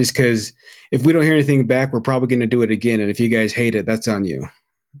 Just because if we don't hear anything back, we're probably going to do it again. And if you guys hate it, that's on you.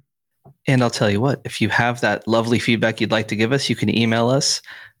 And I'll tell you what, if you have that lovely feedback you'd like to give us, you can email us,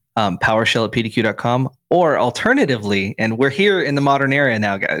 powershell@pdq.com, or alternatively, and we're here in the modern era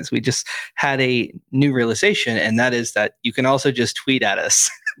now, guys. We just had a new realization, and that is that you can also just tweet at us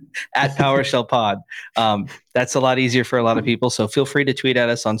at PowerShellPod. That's a lot easier for a lot of people. So feel free to tweet at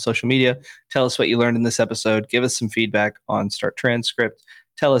us on social media. Tell us what you learned in this episode. Give us some feedback on Start Transcript.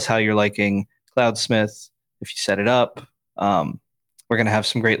 Tell us how you're liking Cloudsmith, if you set it up. We're going to have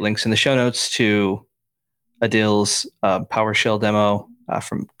some great links in the show notes to Adil's PowerShell demo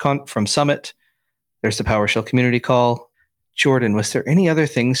from Summit. There's the PowerShell community call. Jordan, was there any other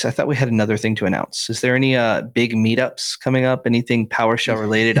things? I thought we had another thing to announce. Is there any big meetups coming up? Anything PowerShell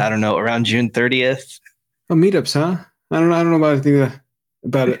related? I don't know, around June 30th? Oh, meetups, huh? I don't know about anything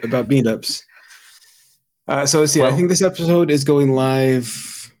about meetups. So let's see. I think this episode is going live.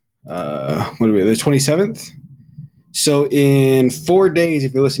 The 27th. So in 4 days,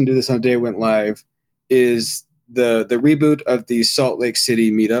 if you're listening to this on the day it went live, is the reboot of the Salt Lake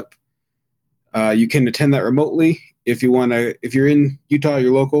City meetup. You can attend that remotely. If you want to, if you're in Utah,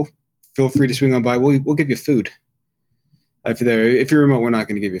 you're local, feel free to swing on by. We'll give you food. If you're remote, we're not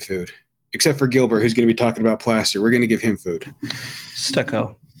going to give you food, except for Gilbert, who's going to be talking about plaster. We're going to give him food.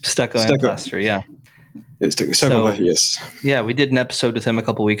 Stucco and plaster. Yeah. Yes. Yeah, we did an episode with him a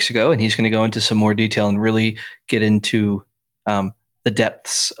couple weeks ago, and he's going to go into some more detail and really get into the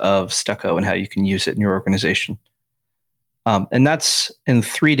depths of stucco and how you can use it in your organization. And that's in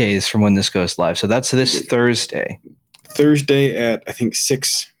 3 days from when this goes live. So that's this Thursday. Thursday at I think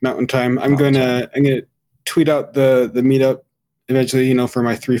 6 Mountain Time. I'm gonna tweet out the meetup eventually. For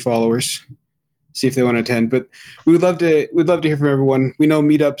my 3 followers, see if they want to attend. But we'd love to hear from everyone. We know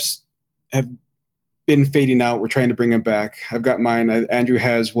meetups have been fading out. We're trying to bring them back. I've got mine. Andrew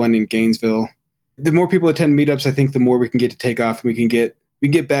has one in Gainesville. The more people attend meetups, I think the more we can get to take off, and we can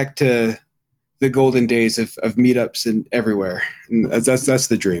get back to the golden days of meetups and everywhere. And that's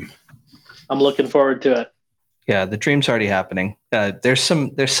the dream. I'm looking forward to it. Yeah, the dream's already happening. There's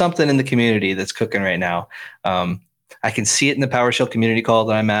something in the community that's cooking right now. I can see it in the PowerShell community call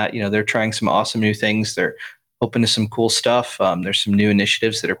that I'm at. They're trying some awesome new things. They're open to some cool stuff. There's some new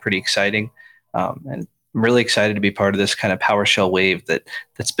initiatives that are pretty exciting. And I'm really excited to be part of this kind of PowerShell wave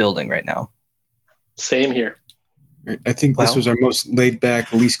that's building right now. Same here. I think this was our most laid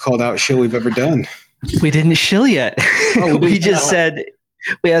back, least called out show we've ever done. We didn't shill yet. We just said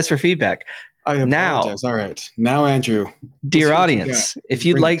we asked for feedback. I apologize. All right. Now, Andrew. Dear audience, if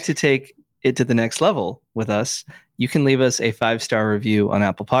you'd like to take it to the next level with us, you can leave us a 5-star review on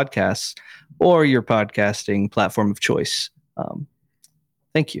Apple Podcasts or your podcasting platform of choice.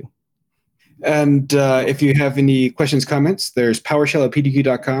 Thank you. And if you have any questions, comments, there's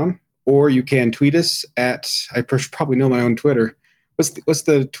PowerShell@pdq.com, or you can tweet us at, I probably know my own Twitter. What's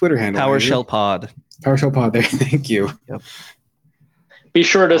the Twitter handle? PowerShell Pod. PowerShell Pod there. Thank you. Yep. Be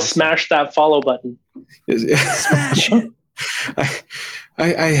sure to smash that follow button. Smash it.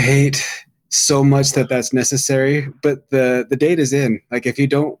 I hate so much that's necessary, but the data's in. Like, if you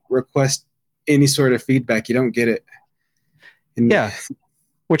don't request any sort of feedback, you don't get it. Yeah.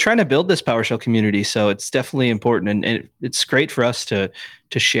 We're trying to build this PowerShell community, so it's definitely important, and it's great for us to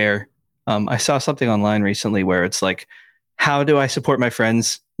share. I saw something online recently where it's like, how do I support my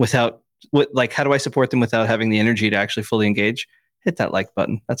friends how do I support them without having the energy to actually fully engage? Hit that like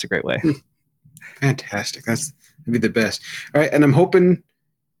button. That's a great way. Fantastic. That'd be the best. All right. And I'm hoping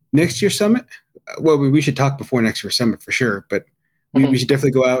next year's summit, well, we should talk before next year's summit for sure, but we should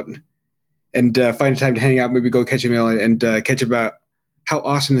definitely go out and find a time to hang out, maybe go catch a meal and catch about how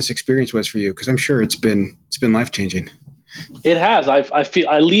awesome this experience was for you. Cause I'm sure it's been life-changing. It has. I feel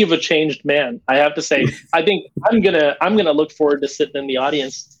I leave a changed man. I have to say, I think I'm gonna look forward to sitting in the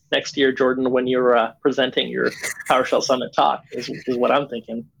audience next year, Jordan, when you're presenting your PowerShell Summit talk. Is what I'm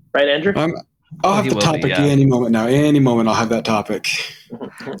thinking, right, Andrew? I'll have the topic any moment now. Any moment, I'll have that topic.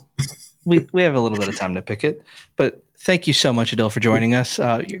 We have a little bit of time to pick it, but thank you so much, Adil, for joining us.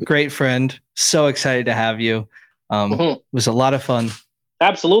 You're a great friend. So excited to have you. It was a lot of fun.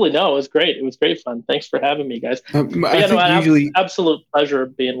 Absolutely. No, it was great. It was great fun. Thanks for having me, guys. Absolute pleasure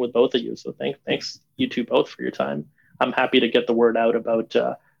being with both of you. So thanks you two both for your time. I'm happy to get the word out about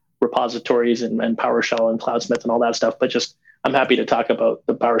repositories and PowerShell and Cloudsmith and all that stuff. But I'm happy to talk about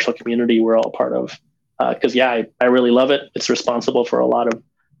the PowerShell community we're all part of. Because I really love it. It's responsible for a lot of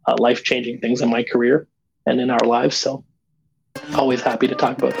life-changing things in my career and in our lives. So always happy to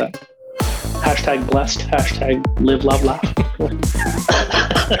talk about that. #blessed. #live, love, laugh.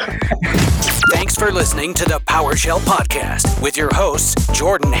 Thanks for listening to the PowerShell Podcast with your hosts,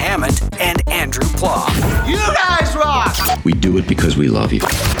 Jordan Hammond and Andrew Plough. You guys rock! We do it because we love you.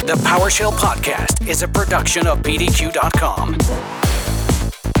 The PowerShell Podcast is a production of PDQ.com.